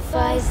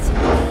justifies the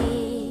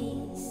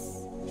means.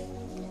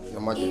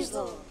 Your Majesty.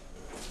 Evil,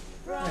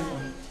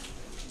 pride,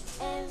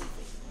 envy.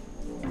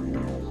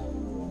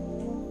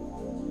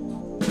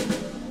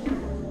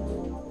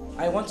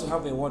 I want to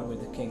have a word with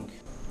the king.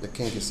 The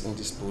king is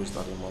indisposed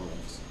at the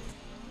moment.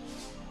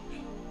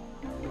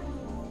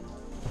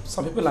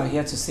 Some people are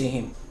here to see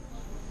him.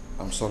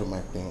 I'm sorry, my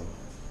queen,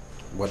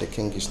 but the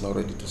king is not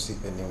ready to see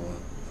anyone.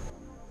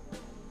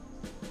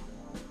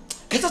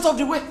 Get out of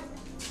the way!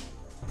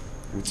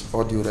 With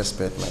all due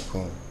respect, my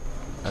queen,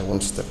 I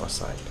won't step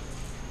aside.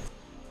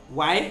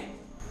 Why?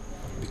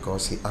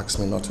 Because he asked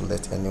me not to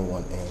let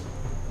anyone in.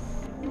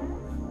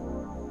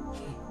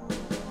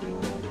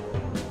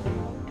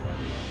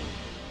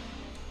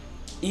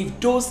 If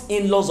those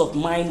in-laws of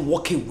mine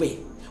walk away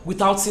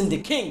without seeing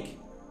the king,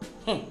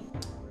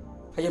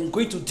 I am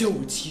going to deal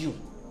with you.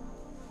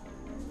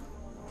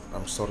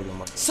 I'm sorry, Your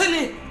Majesty.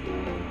 Silly!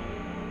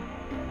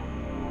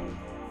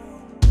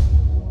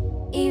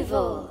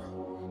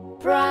 Evil,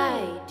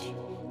 pride,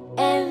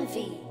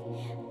 envy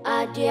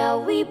are their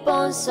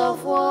weapons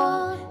of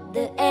war.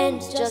 The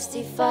end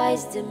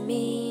justifies the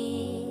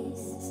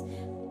means.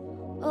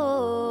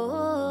 Oh,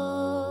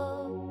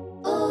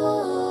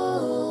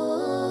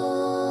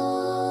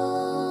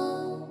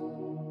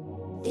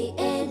 the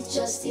end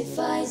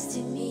justifies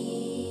the means.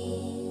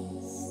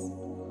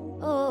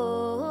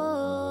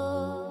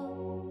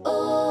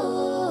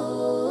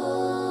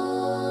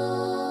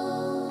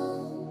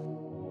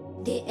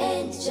 The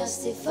end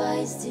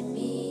justifies the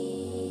means.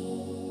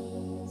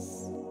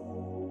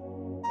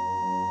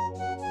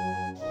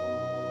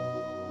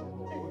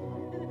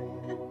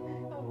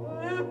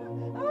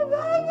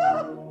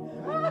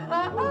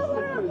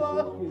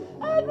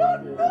 I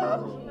don't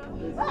know.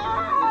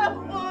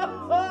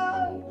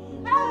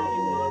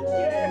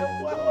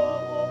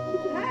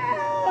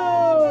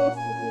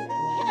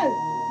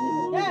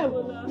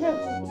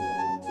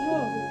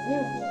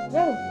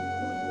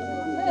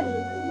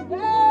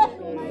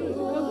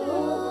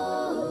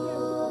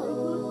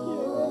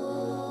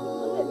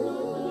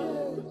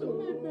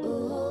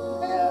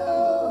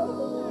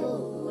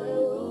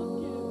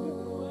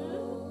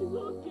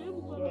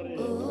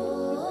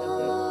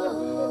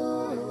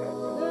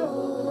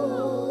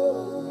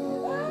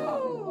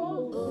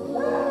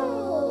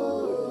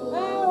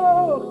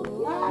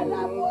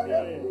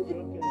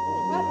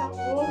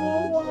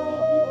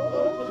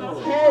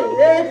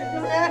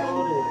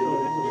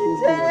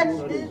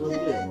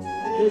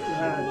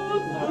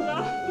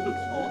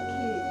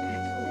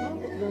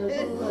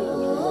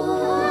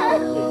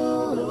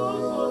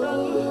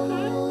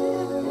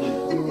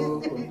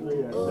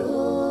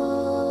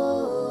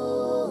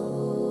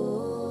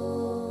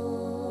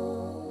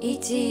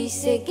 It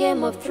is a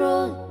game of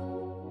thrones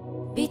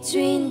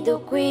between the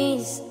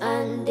queens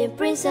and the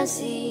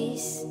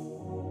princesses.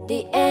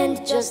 The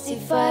end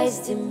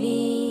justifies the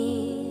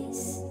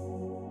means.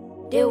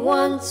 They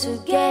want to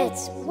get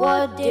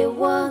what they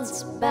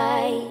want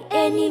by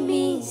any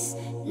means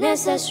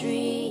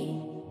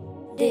necessary.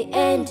 The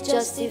end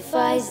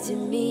justifies the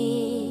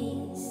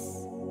means.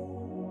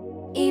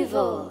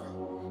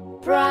 Evil,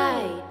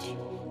 pride,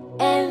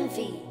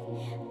 envy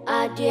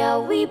are their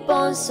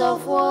weapons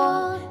of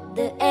war.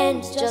 The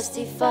end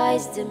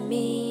justifies the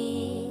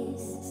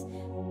means.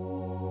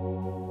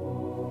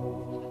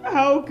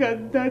 How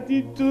can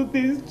Daddy do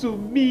this to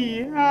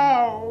me?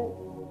 How?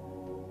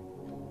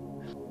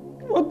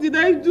 What did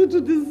I do to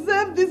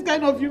deserve this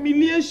kind of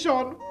humiliation?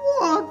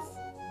 What?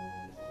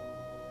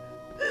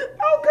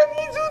 How can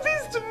he do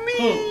this to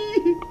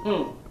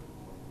me?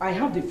 I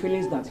have the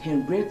feelings that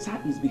Henrietta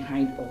is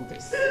behind all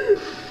this.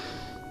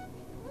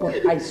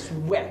 But I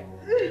swear,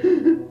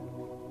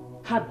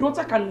 her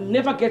daughter can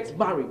never get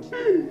married.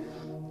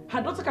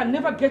 Her daughter can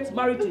never get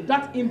married to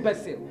that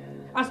imbecile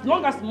as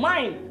long as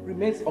mine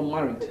remains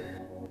unmarried.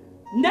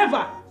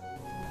 Never!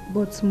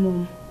 But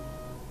Mom,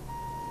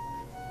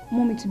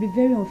 it would be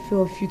very unfair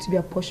of you to be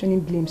apportioning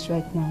blames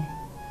right now.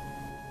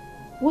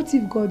 What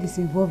if God is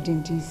involved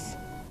in this?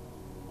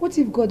 What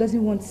if God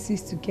doesn't want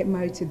Sis to get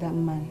married to that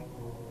man?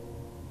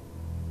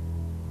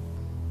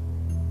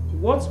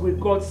 What will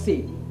God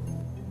say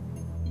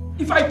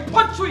if I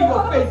punch you in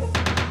your face?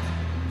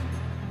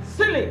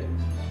 Silly!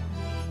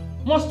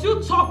 Must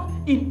you talk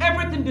in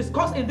everything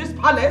discussed in this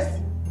palace?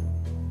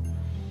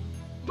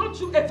 Don't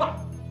you ever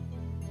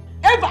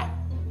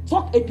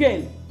talk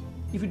again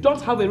if you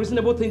don't have a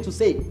reasonable thing to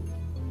say.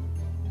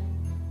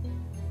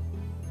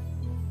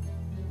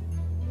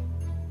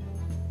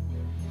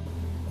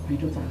 My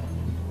daughter,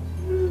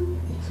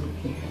 it's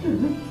okay.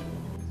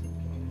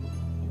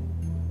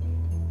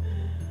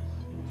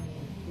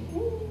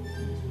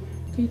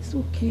 It's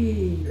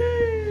okay.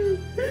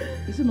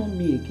 Is it not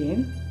me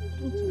again?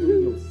 Don't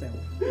worry yourself.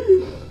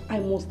 I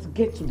must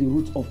get to the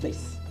root of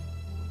this.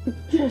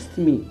 Trust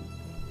me.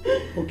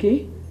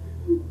 Okay?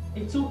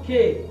 It's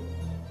okay.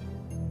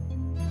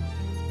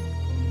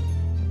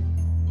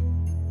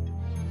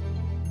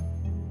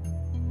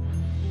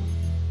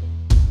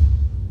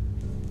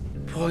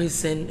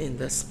 Poison in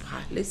this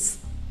palace?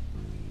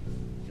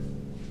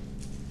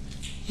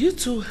 You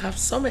two have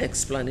some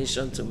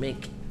explanation to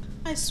make.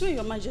 I swear,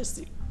 Your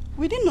Majesty,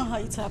 we didn't know how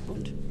it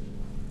happened.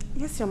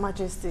 Yes, Your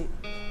Majesty.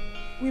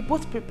 We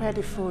both prepared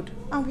the food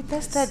and we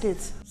tested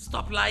it.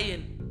 Stop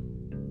lying.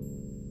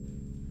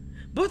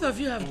 Both of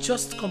you have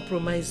just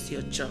compromised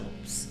your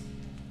jobs.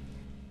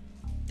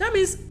 That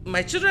means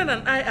my children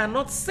and I are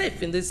not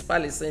safe in this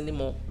palace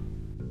anymore.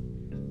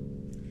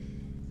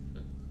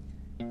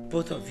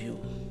 Both of you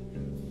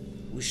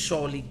will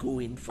surely go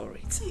in for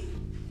it.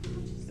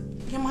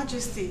 Your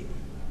Majesty,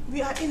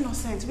 we are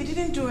innocent. We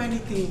didn't do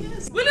anything.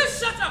 Yes. Will you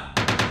shut up?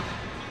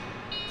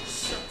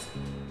 Shut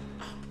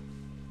up.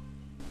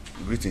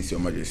 Greetings, Your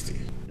Majesty.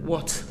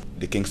 What?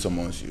 The king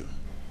summons you.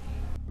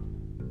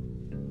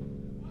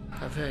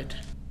 I've heard.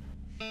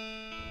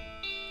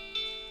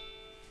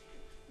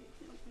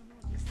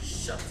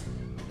 Shut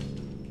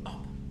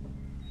up.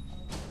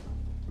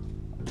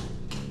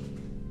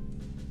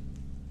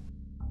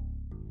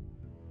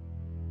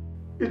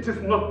 It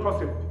is not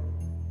possible.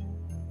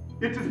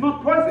 It is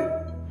not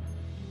poison.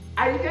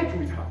 I ate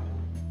with her.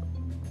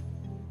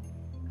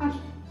 And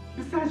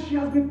besides, she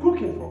has been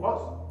cooking for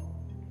us.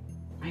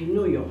 I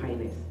know, Your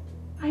Highness.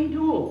 I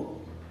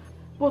know.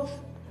 But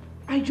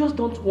I just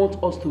don't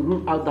want us to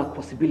rule out that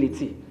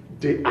possibility.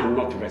 They are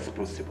not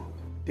responsible.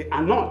 They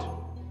are not.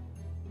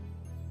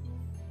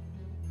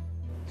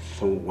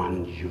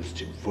 Someone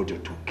used voodoo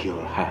to kill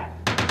her.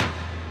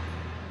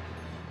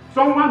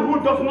 Someone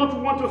who does not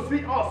want to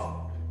see us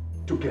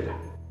together.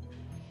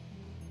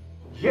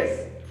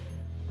 Yes.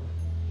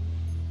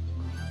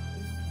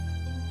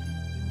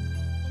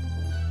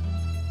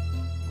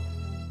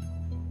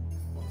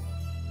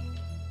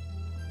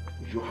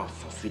 You have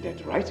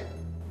succeeded, right?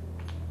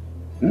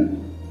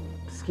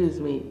 Excuse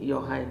me,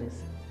 Your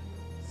Highness.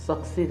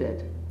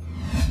 Succeeded?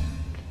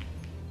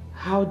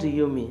 How do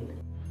you mean?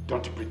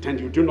 Don't pretend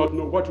you do not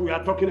know what we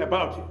are talking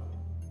about here.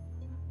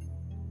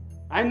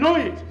 I know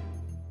it.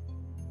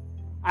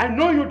 I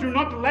know you do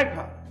not like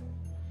her.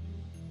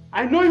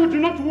 I know you do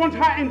not want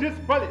her in this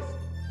palace.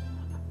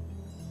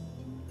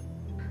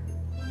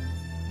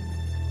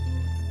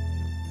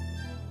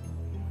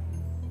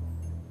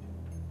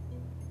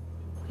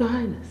 Your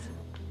Highness,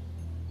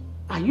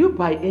 are you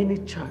by any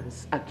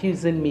chance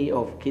accusing me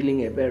of killing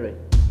Ebere?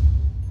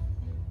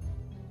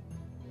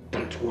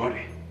 Don't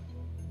worry.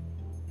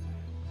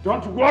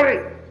 Don't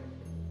worry.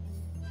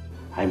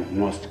 I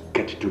must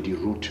get to the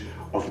root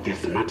of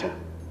this matter.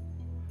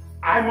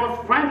 I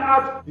must find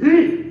out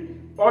he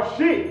or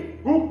she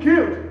who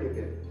killed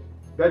him.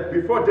 But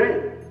before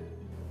then,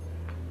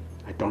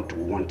 I don't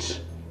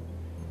want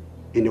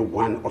any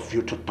one of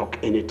you to talk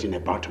anything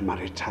about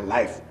marital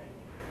life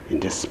in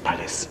this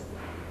palace.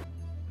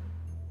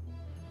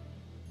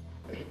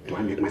 Do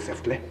I make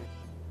myself clear?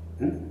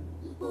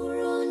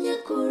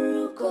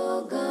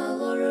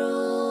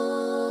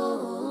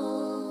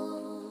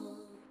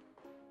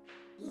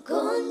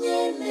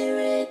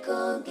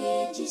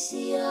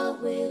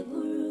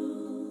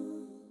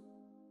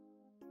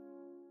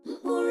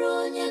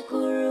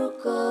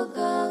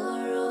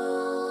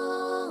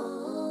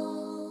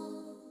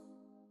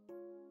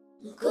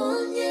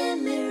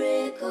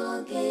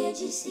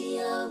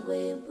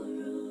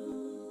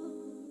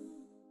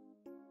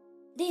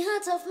 The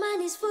heart of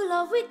man is full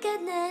of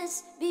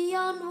wickedness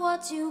beyond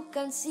what you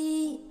can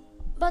see.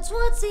 But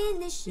what's in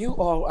the You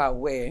all are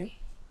aware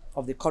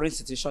of the current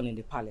situation in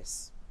the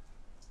palace.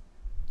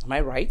 Am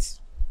I right?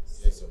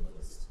 Yes, Your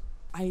Majesty.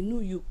 I know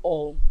you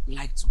all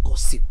like to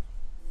gossip.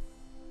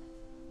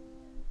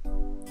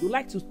 You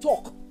like to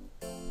talk.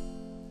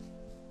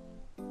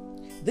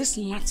 This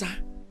matter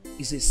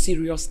is a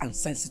serious and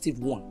sensitive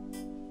one.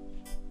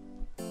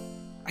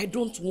 I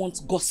don't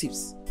want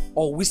gossips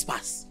or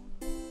whispers.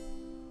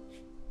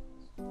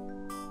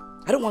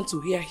 I don't want to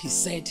hear he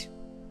said,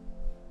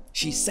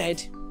 she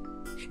said,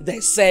 they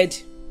said,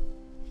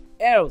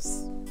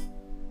 else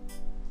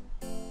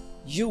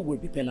you will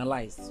be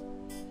penalized.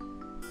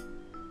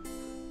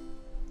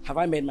 Have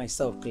I made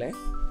myself clear?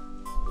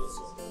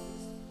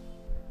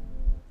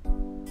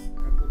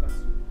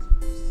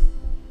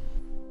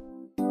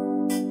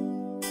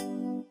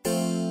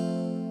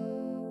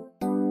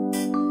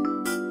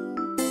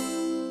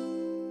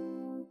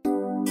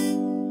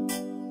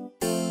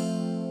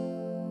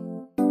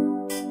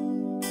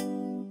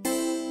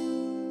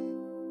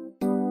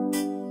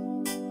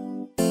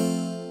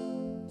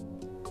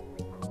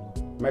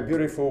 My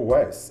beautiful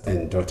wives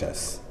and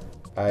daughters,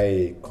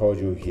 I called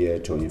you here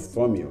to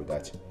inform you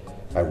that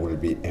I will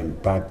be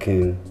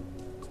embarking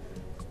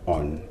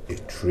on a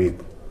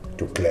trip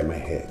to clear my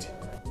head.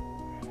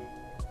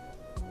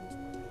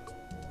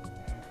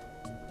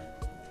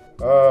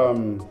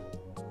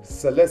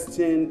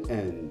 Celestine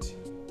and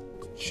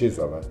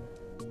Chizoba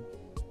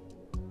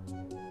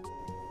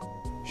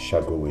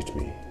shall go with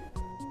me.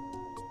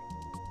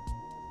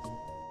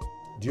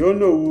 Do you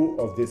know who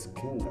of this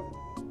kingdom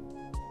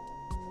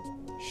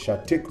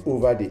shall take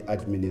over the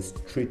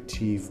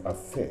administrative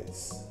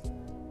affairs.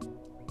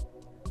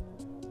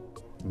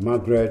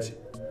 Margaret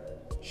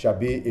shall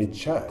be in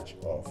charge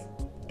of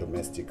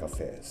domestic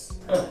affairs.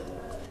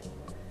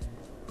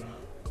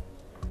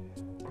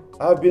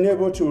 I've been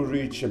able to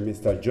reach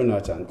Mr.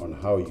 Jonathan on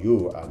how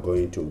you are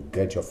going to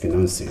get your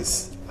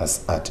finances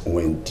as at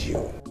when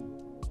due.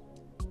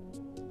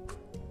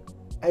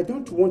 I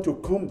don't want to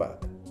come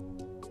back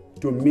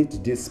to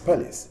meet this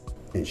palace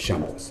in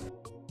shambles.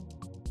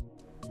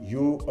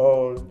 You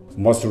all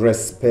must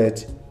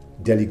respect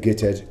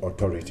delegated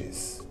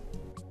authorities,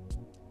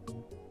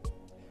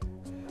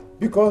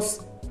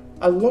 because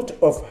a lot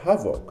of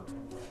havoc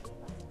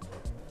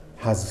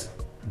has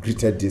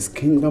greeted this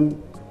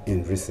kingdom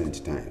in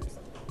recent times.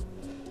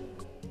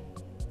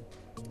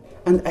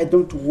 And I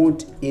don't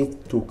want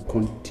it to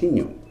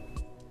continue.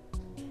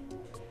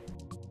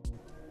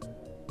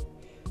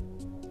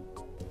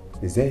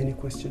 Is there any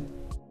question?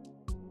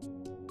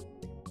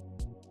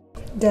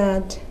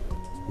 Dad.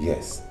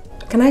 Yes.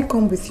 Can I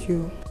come with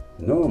you?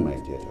 No, my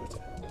dear daughter.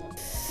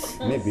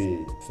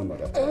 Maybe some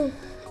other time.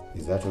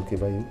 Is that okay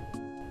by you?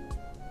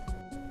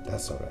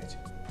 That's all right.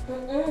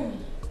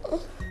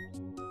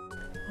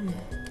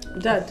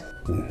 Dad,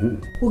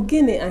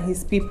 Ogene and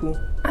his people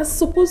are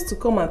supposed to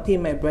come and pay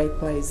my bride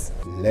price.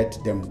 Let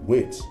them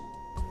wait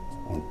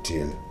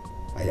until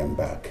I am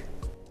back.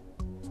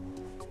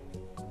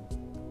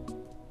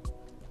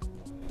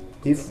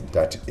 If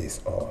that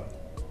is all,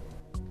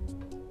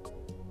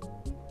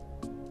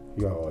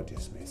 you are all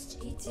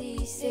dismissed. It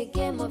is a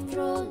game of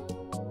thrones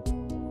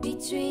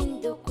between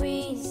the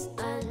queens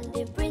and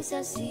the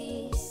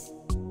princesses.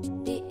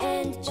 The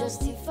end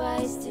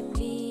justifies the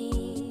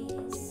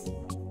means.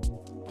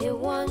 They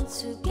want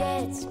to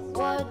get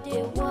what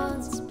they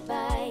want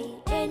by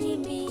any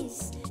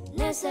means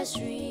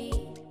necessary.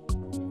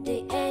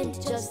 The end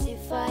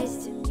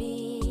justifies the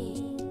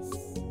means.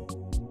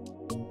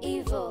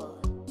 Evil.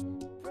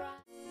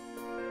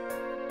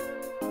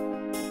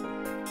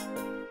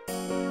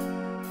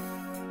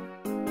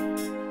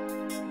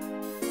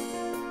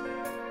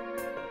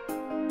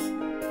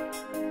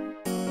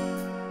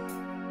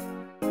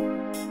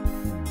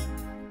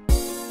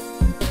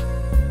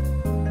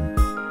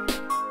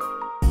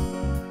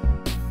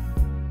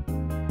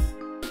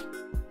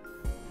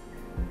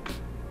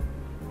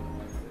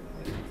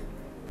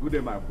 Good day,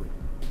 my queen.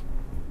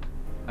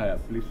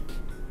 Please,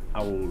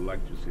 I would like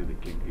to see the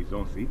king. He's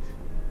on seat.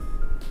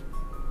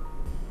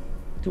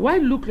 Do I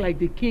look like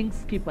the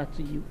king's keeper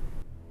to you?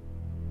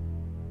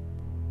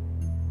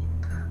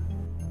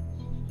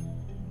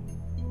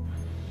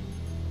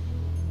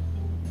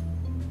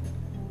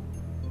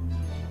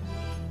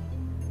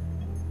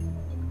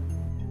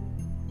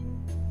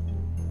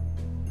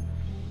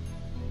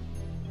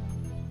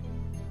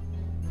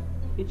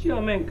 It's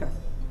your menka.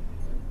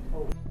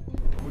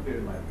 Good day,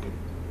 my king.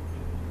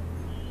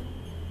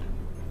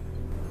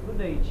 Good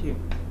day, Chief.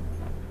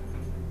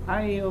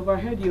 I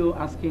overheard you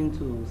asking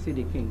to see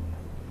the king.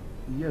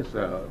 Yes,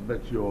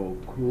 but your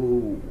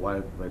cool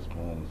wife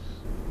response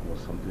was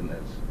something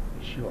else.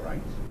 Is she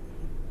alright?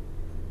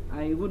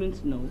 I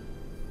wouldn't know.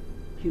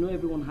 You know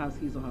everyone has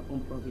his or her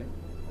own problem.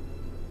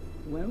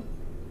 Well,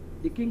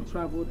 the king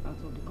traveled out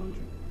of the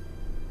country.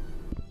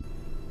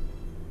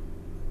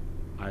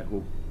 I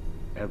hope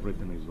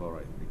everything is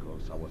alright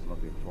because I was not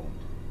informed.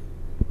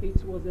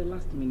 It was a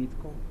last-minute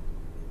call.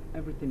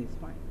 Everything is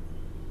fine.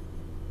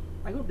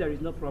 I hope there is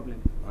no problem.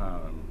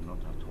 Not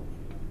at all.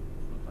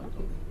 Not at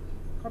all.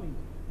 Come in.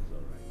 It's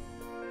alright.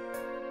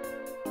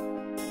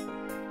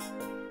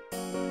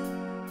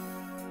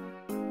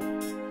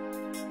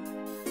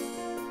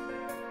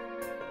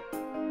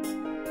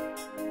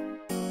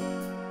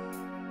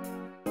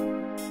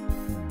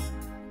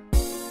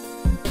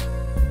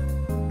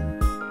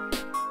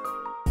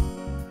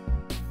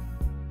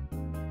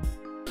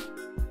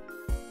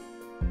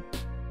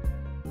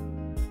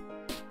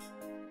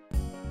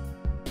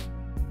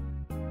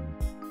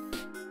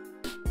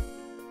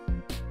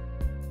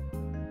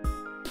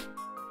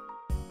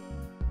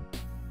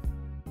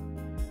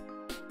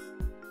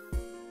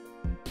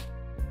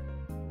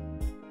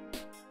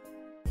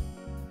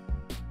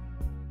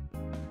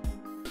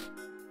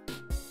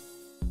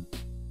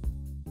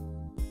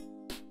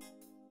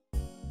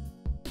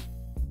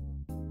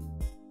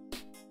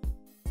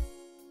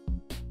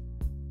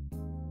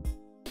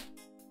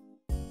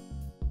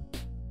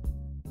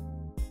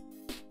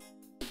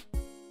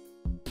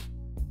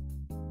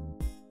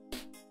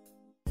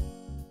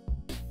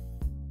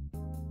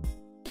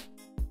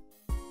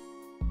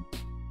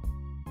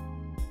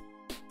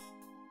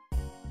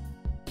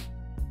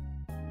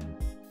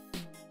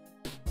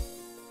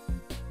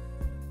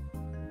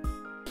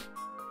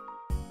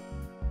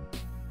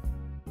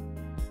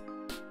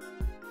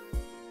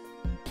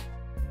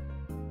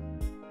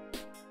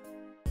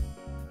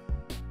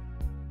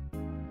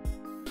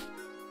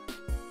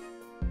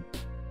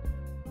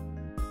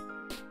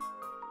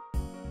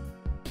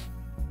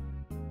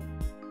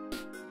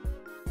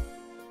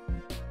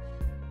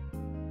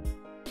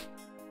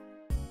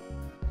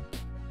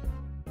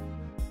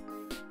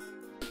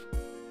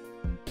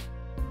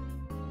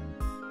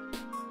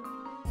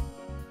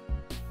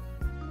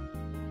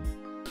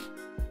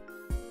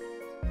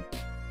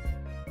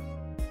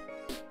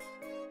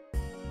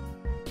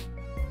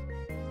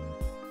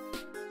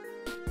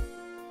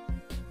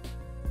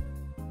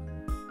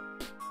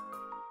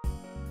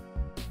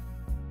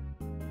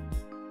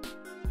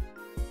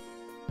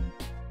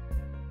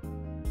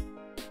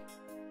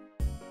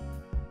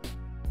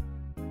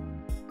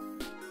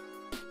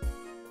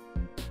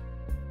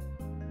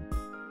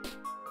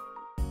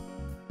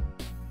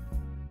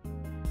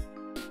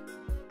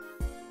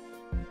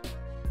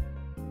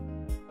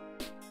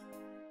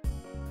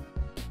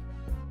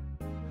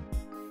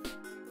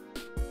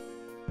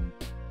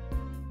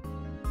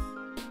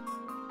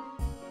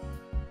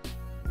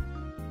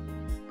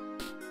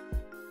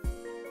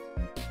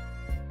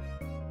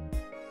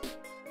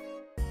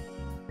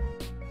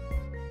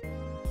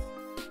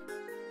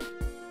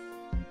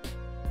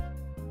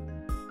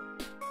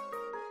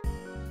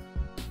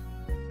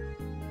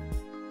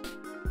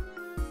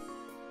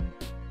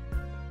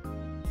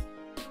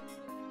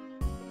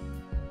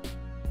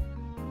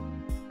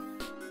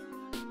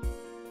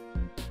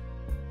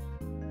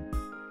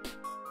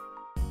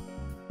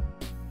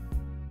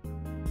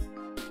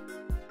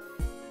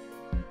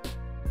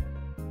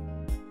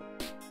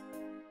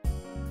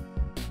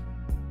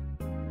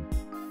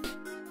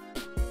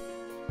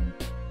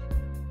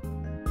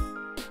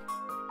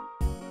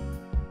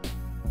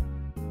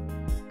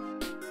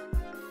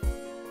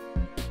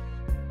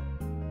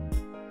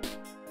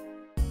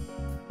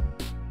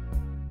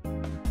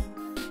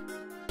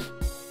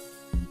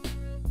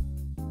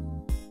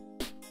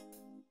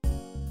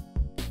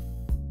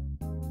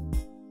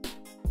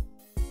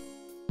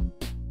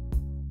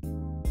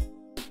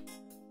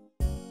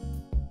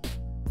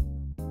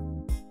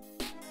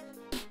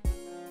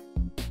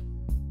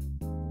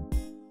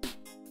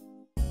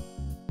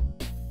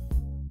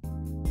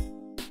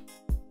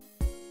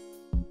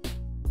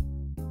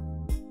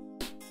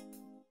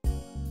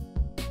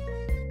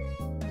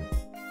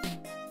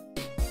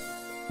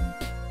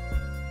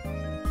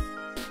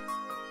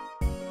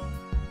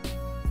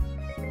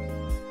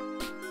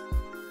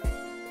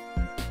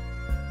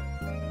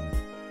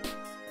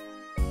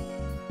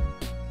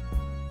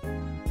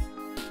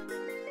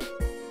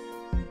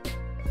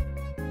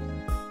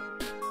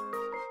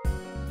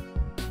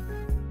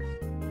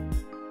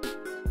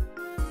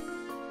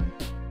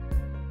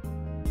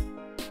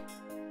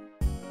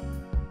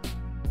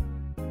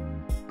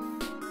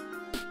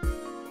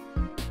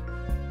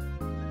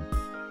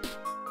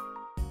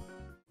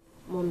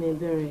 Mommy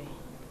Berry,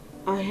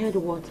 I heard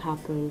what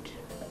happened.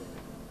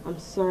 I'm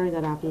sorry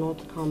that I've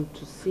not come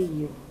to see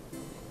you.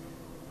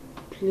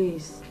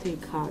 Please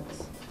take heart.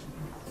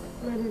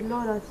 May the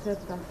Lord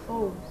accept her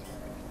soul.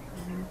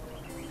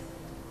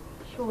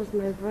 She was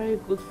my very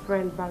good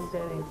friend back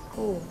then in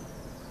school.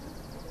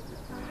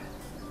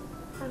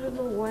 I don't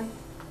know why.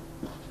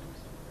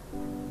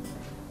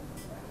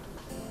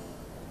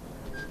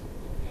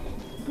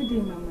 Good day,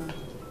 Mama.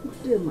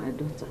 Good day, my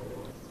daughter.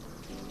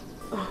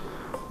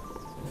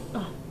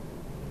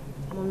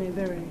 Mommy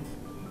Berry,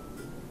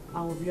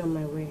 I will be on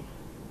my way.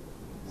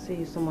 See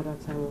you some other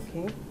time,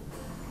 okay?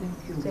 Thank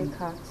you. Take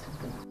heart.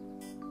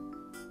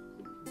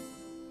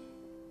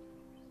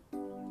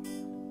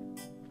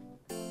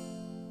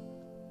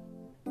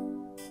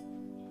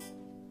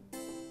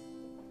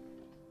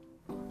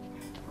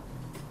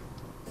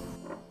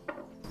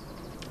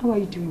 How are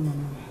you doing,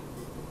 Mama?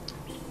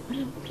 I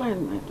am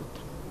fine, my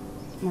daughter.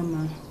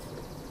 Mama,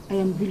 I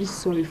am really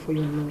sorry for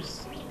your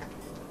loss.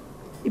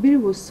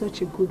 Iberi was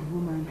such a good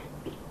woman.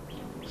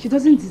 She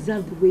doesn't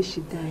deserve the way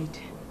she died.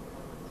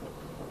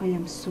 I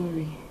am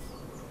sorry.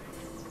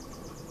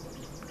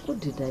 What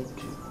did I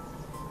do?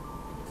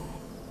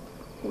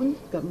 Onye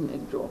ka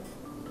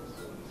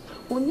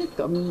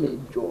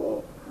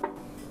mmejọ.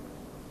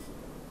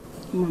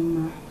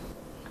 Mama,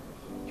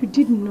 you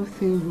did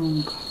nothing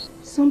wrong.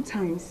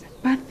 Sometimes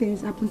bad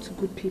things happen to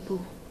good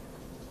people.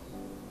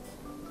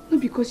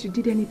 Not because you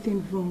did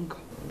anything wrong.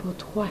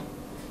 But why?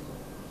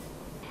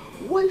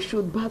 Why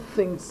should bad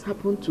things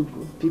happen to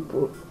good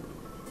people?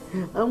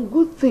 And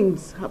good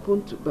things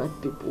happen to bad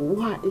people?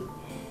 Why?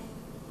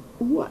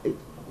 Why?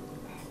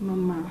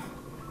 Mama,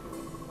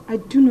 I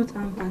do not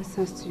have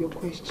answers to your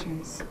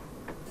questions.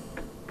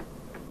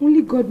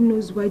 Only God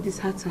knows why this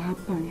had to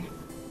happen.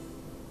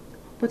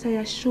 But I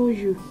assure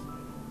you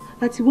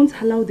that He won't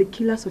allow the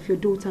killers of your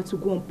daughter to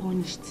go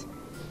unpunished.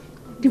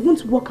 They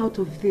won't walk out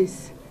of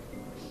this.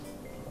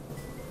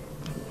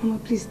 Mama,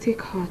 please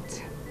take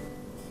heart.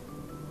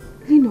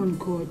 Lean on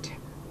God,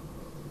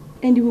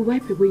 and He will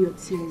wipe away your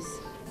tears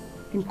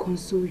and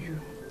console you.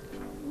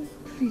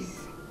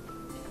 Please,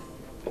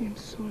 I am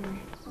sorry.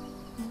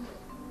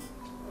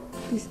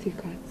 Please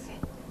take heart.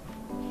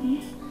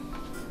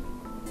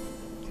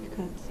 Take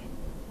heart.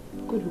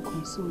 God will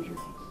console you.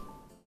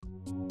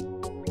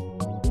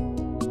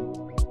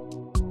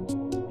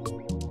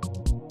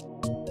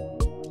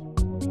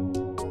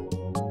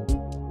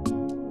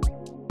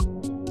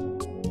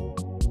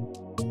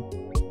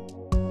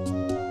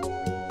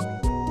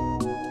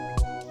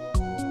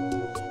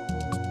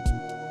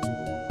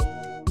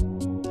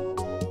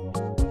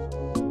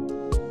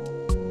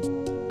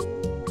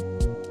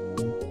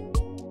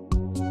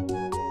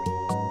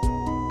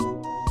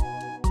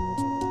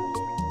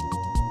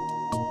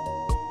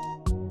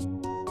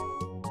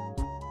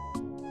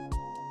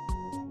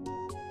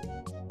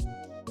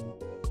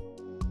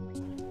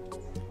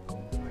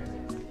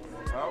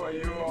 How are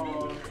you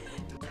all?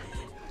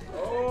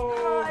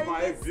 Oh,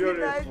 my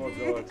beautiful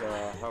daughter.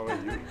 How are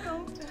you?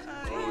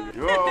 Oh,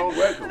 you're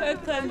welcome.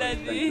 Welcome,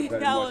 Daddy. Thank you very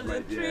That much, was my a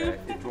dear. trip.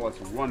 It was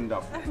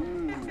wonderful.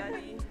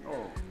 Daddy. Oh,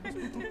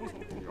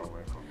 you're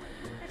welcome, my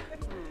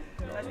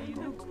dear. Daddy, you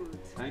look good.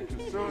 Thank you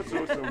so much.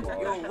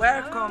 You're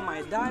welcome,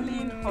 my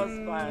darling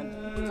husband.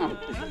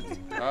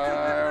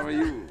 How are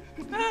you?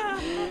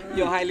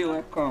 You're highly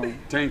welcome.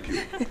 Thank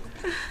you.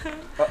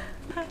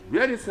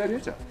 Where is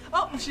Sarita?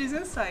 Oh, she's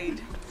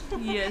inside.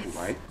 Yes.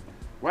 Why?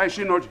 Why is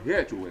she not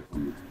here to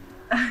welcome you?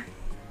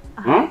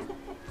 Huh?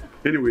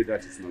 Anyway,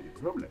 that is not the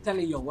problem. Tell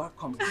her you're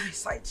welcome. Come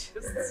inside.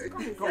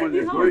 Come on,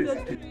 let's go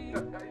inside. It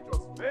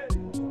was very...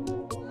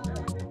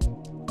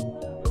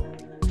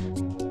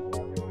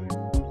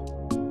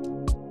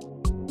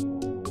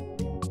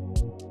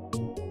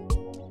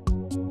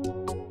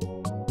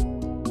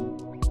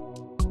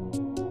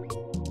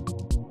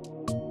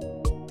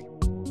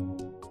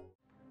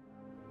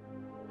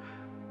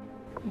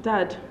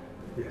 Dad.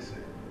 Yes, sir.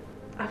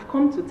 I've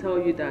come to tell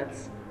you that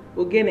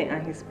Ogene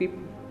and his people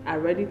are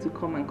ready to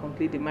come and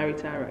complete the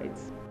marital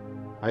rites.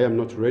 I am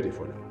not ready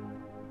for now.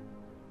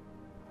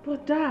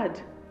 But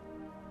Dad,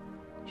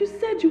 you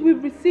said you will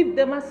receive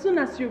them as soon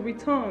as you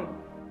return.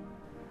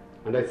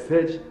 And I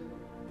said,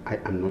 I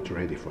am not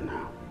ready for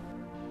now.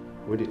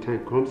 When the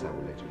time comes, I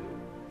will let you know.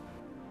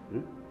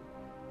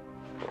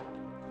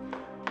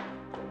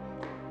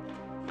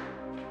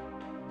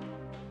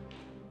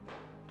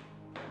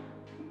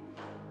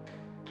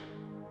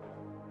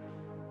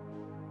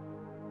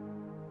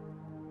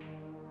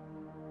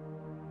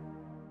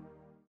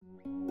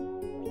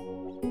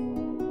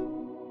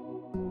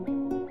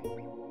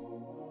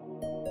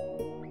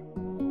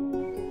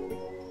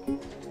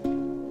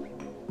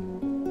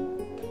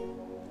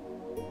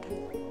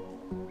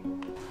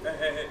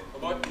 Hey,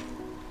 come on.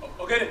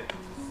 Okay.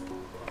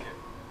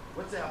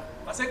 What's up?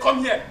 I said, come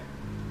here.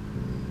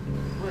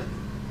 Wait.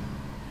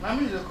 Now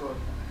me look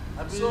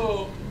up.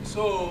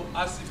 So,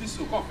 as if it's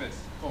so, come first.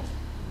 Come.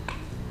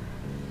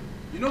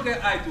 You don't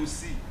get eye to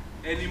see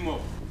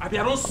anymore. I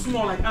don't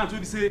small like ant.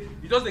 You say,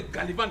 you just the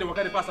Galivan, the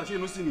worker, the pastor, you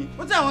don't see me.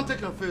 What I want to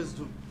take your face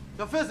do?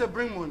 Your face they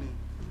bring money.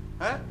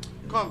 Eh?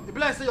 Come, if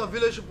like say your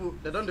village people,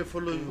 they don't they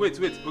follow you. Wait,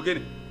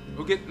 okay.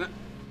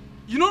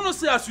 You know no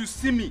say as you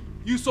see me,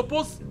 you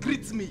suppose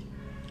greet me.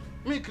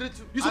 Me greet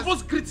you? You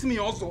suppose greet me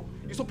also.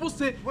 You suppose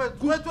say wait.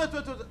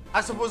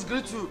 I suppose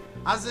greet you.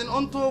 As in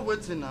unto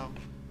waiting now.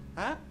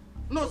 Eh?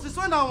 No, since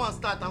when that one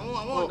start, I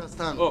won't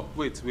understand. Oh,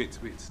 wait.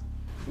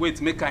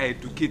 Wait, make I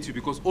educate you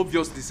because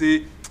obviously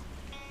say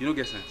you don't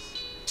get sense.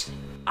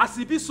 As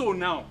it be so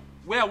now,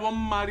 where I want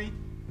marry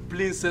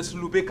Princess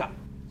Lubeka,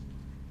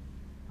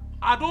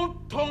 I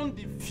don't turn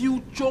the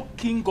future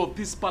king of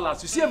this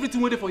palace. You see everything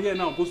waiting for here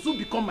now, go soon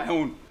become my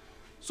own.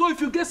 So if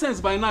you get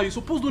sense by now, you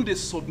suppose don't they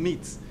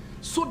submit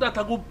so that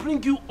I go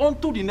bring you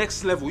onto the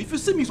next level. If you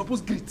see me, you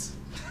suppose greet.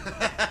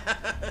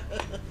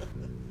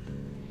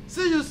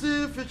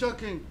 See future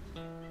king.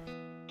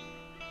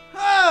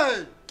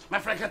 Hey! My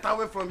friend, get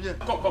away from here.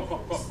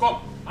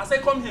 Come. I say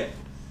come here.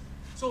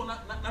 So now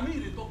me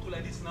they talk to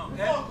like this now.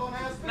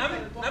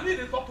 Now me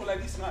they talk to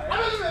like this now.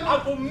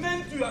 I go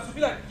mend you as to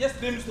be like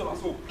yesterday Mr.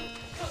 Vaso.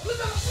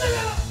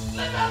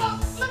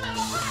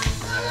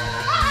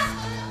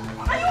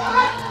 Are you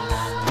alright?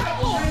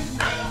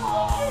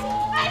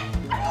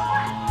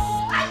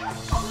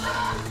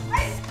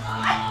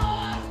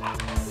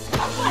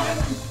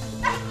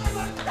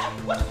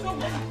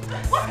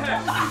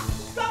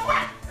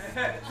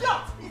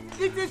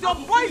 It is your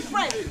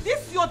boyfriend.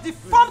 This is your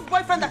deformed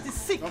boyfriend that is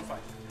sick. Don't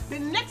fight. The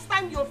next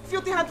time your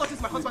filthy hand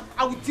touches my husband,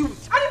 I will deal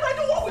with you. And if I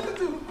do, what will you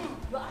do?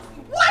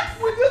 What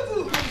will you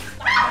do?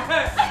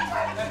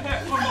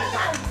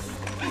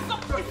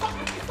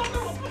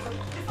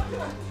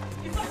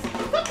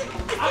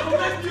 I will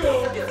make you.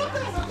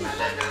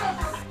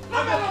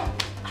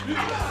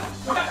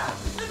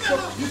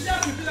 You see how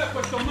to do that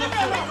question mark?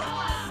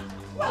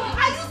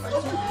 Are you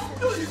stupid?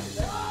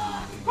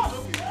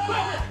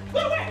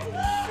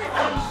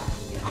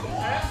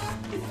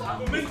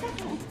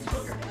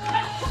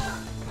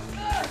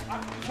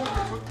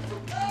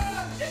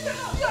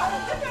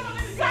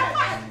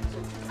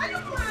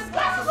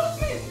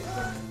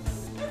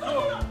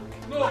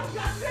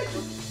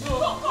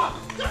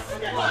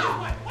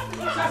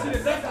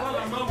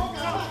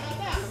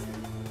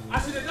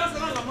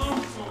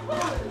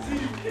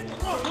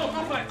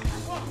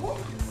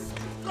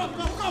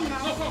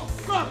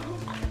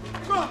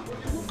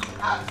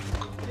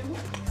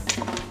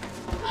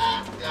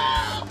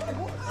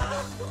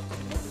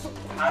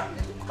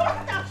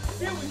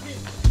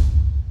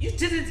 You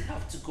didn't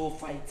have to go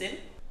fighting.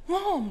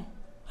 Mom,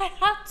 I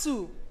had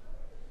to.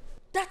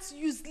 That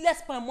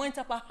useless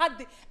Pamointapa had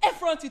the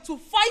effrontery to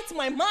fight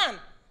my man,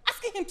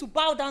 asking him to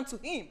bow down to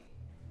him.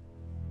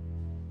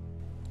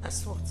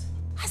 As what?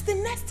 As the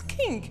next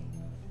king.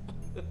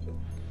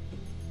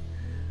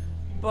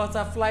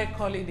 Butterfly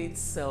calling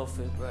itself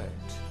a bird.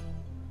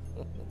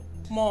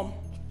 Mom,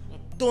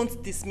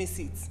 don't dismiss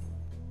it.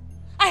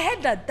 I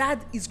heard that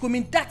Dad is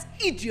grooming that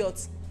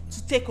idiot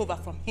to take over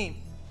from him.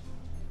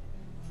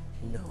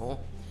 No.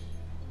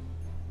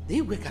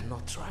 The Igwe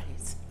cannot try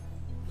it.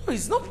 No,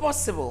 it's not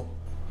possible.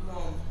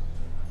 Mom,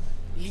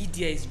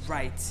 Lydia is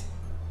right.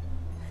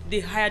 They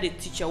hired a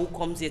teacher who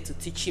comes here to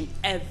teach him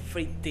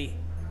every day.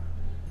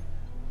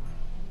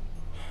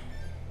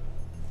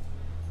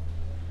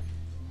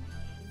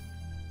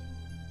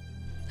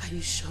 Are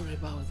you sure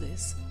about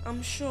this?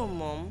 I'm sure,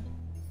 Mom.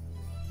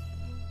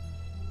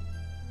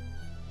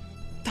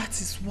 That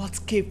is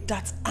what gave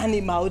that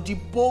animal the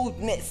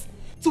boldness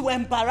to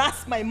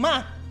embarrass my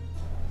man.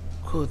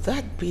 Could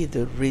that be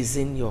the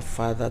reason your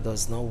father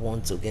does not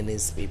want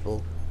Ogene's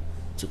people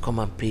to come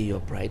and pay your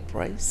bride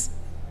price?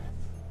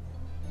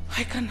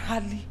 I can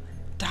hardly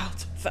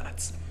doubt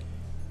that.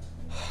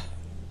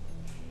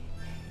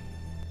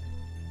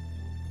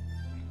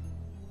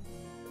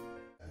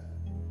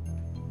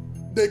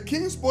 The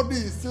king's body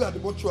is still at the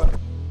mortuary.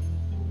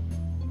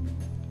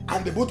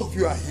 And the both of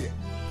you are here,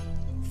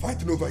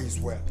 fighting over his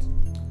wealth.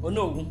 Oh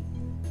no.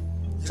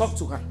 Yes. Talk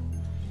to her.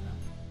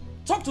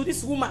 Talk to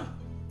this woman.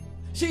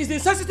 She is the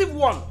sensitive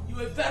one.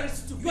 You are very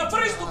stupid. You are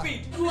very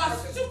stupid. You are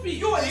stupid.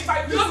 You are. If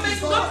I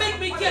don't make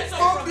me get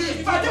something from you.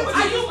 If I do,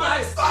 are you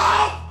mad?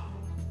 Stop!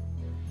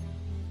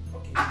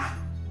 Okay.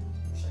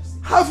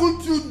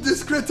 Haven't you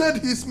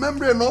discredited his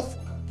memory enough?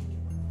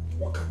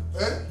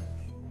 Eh?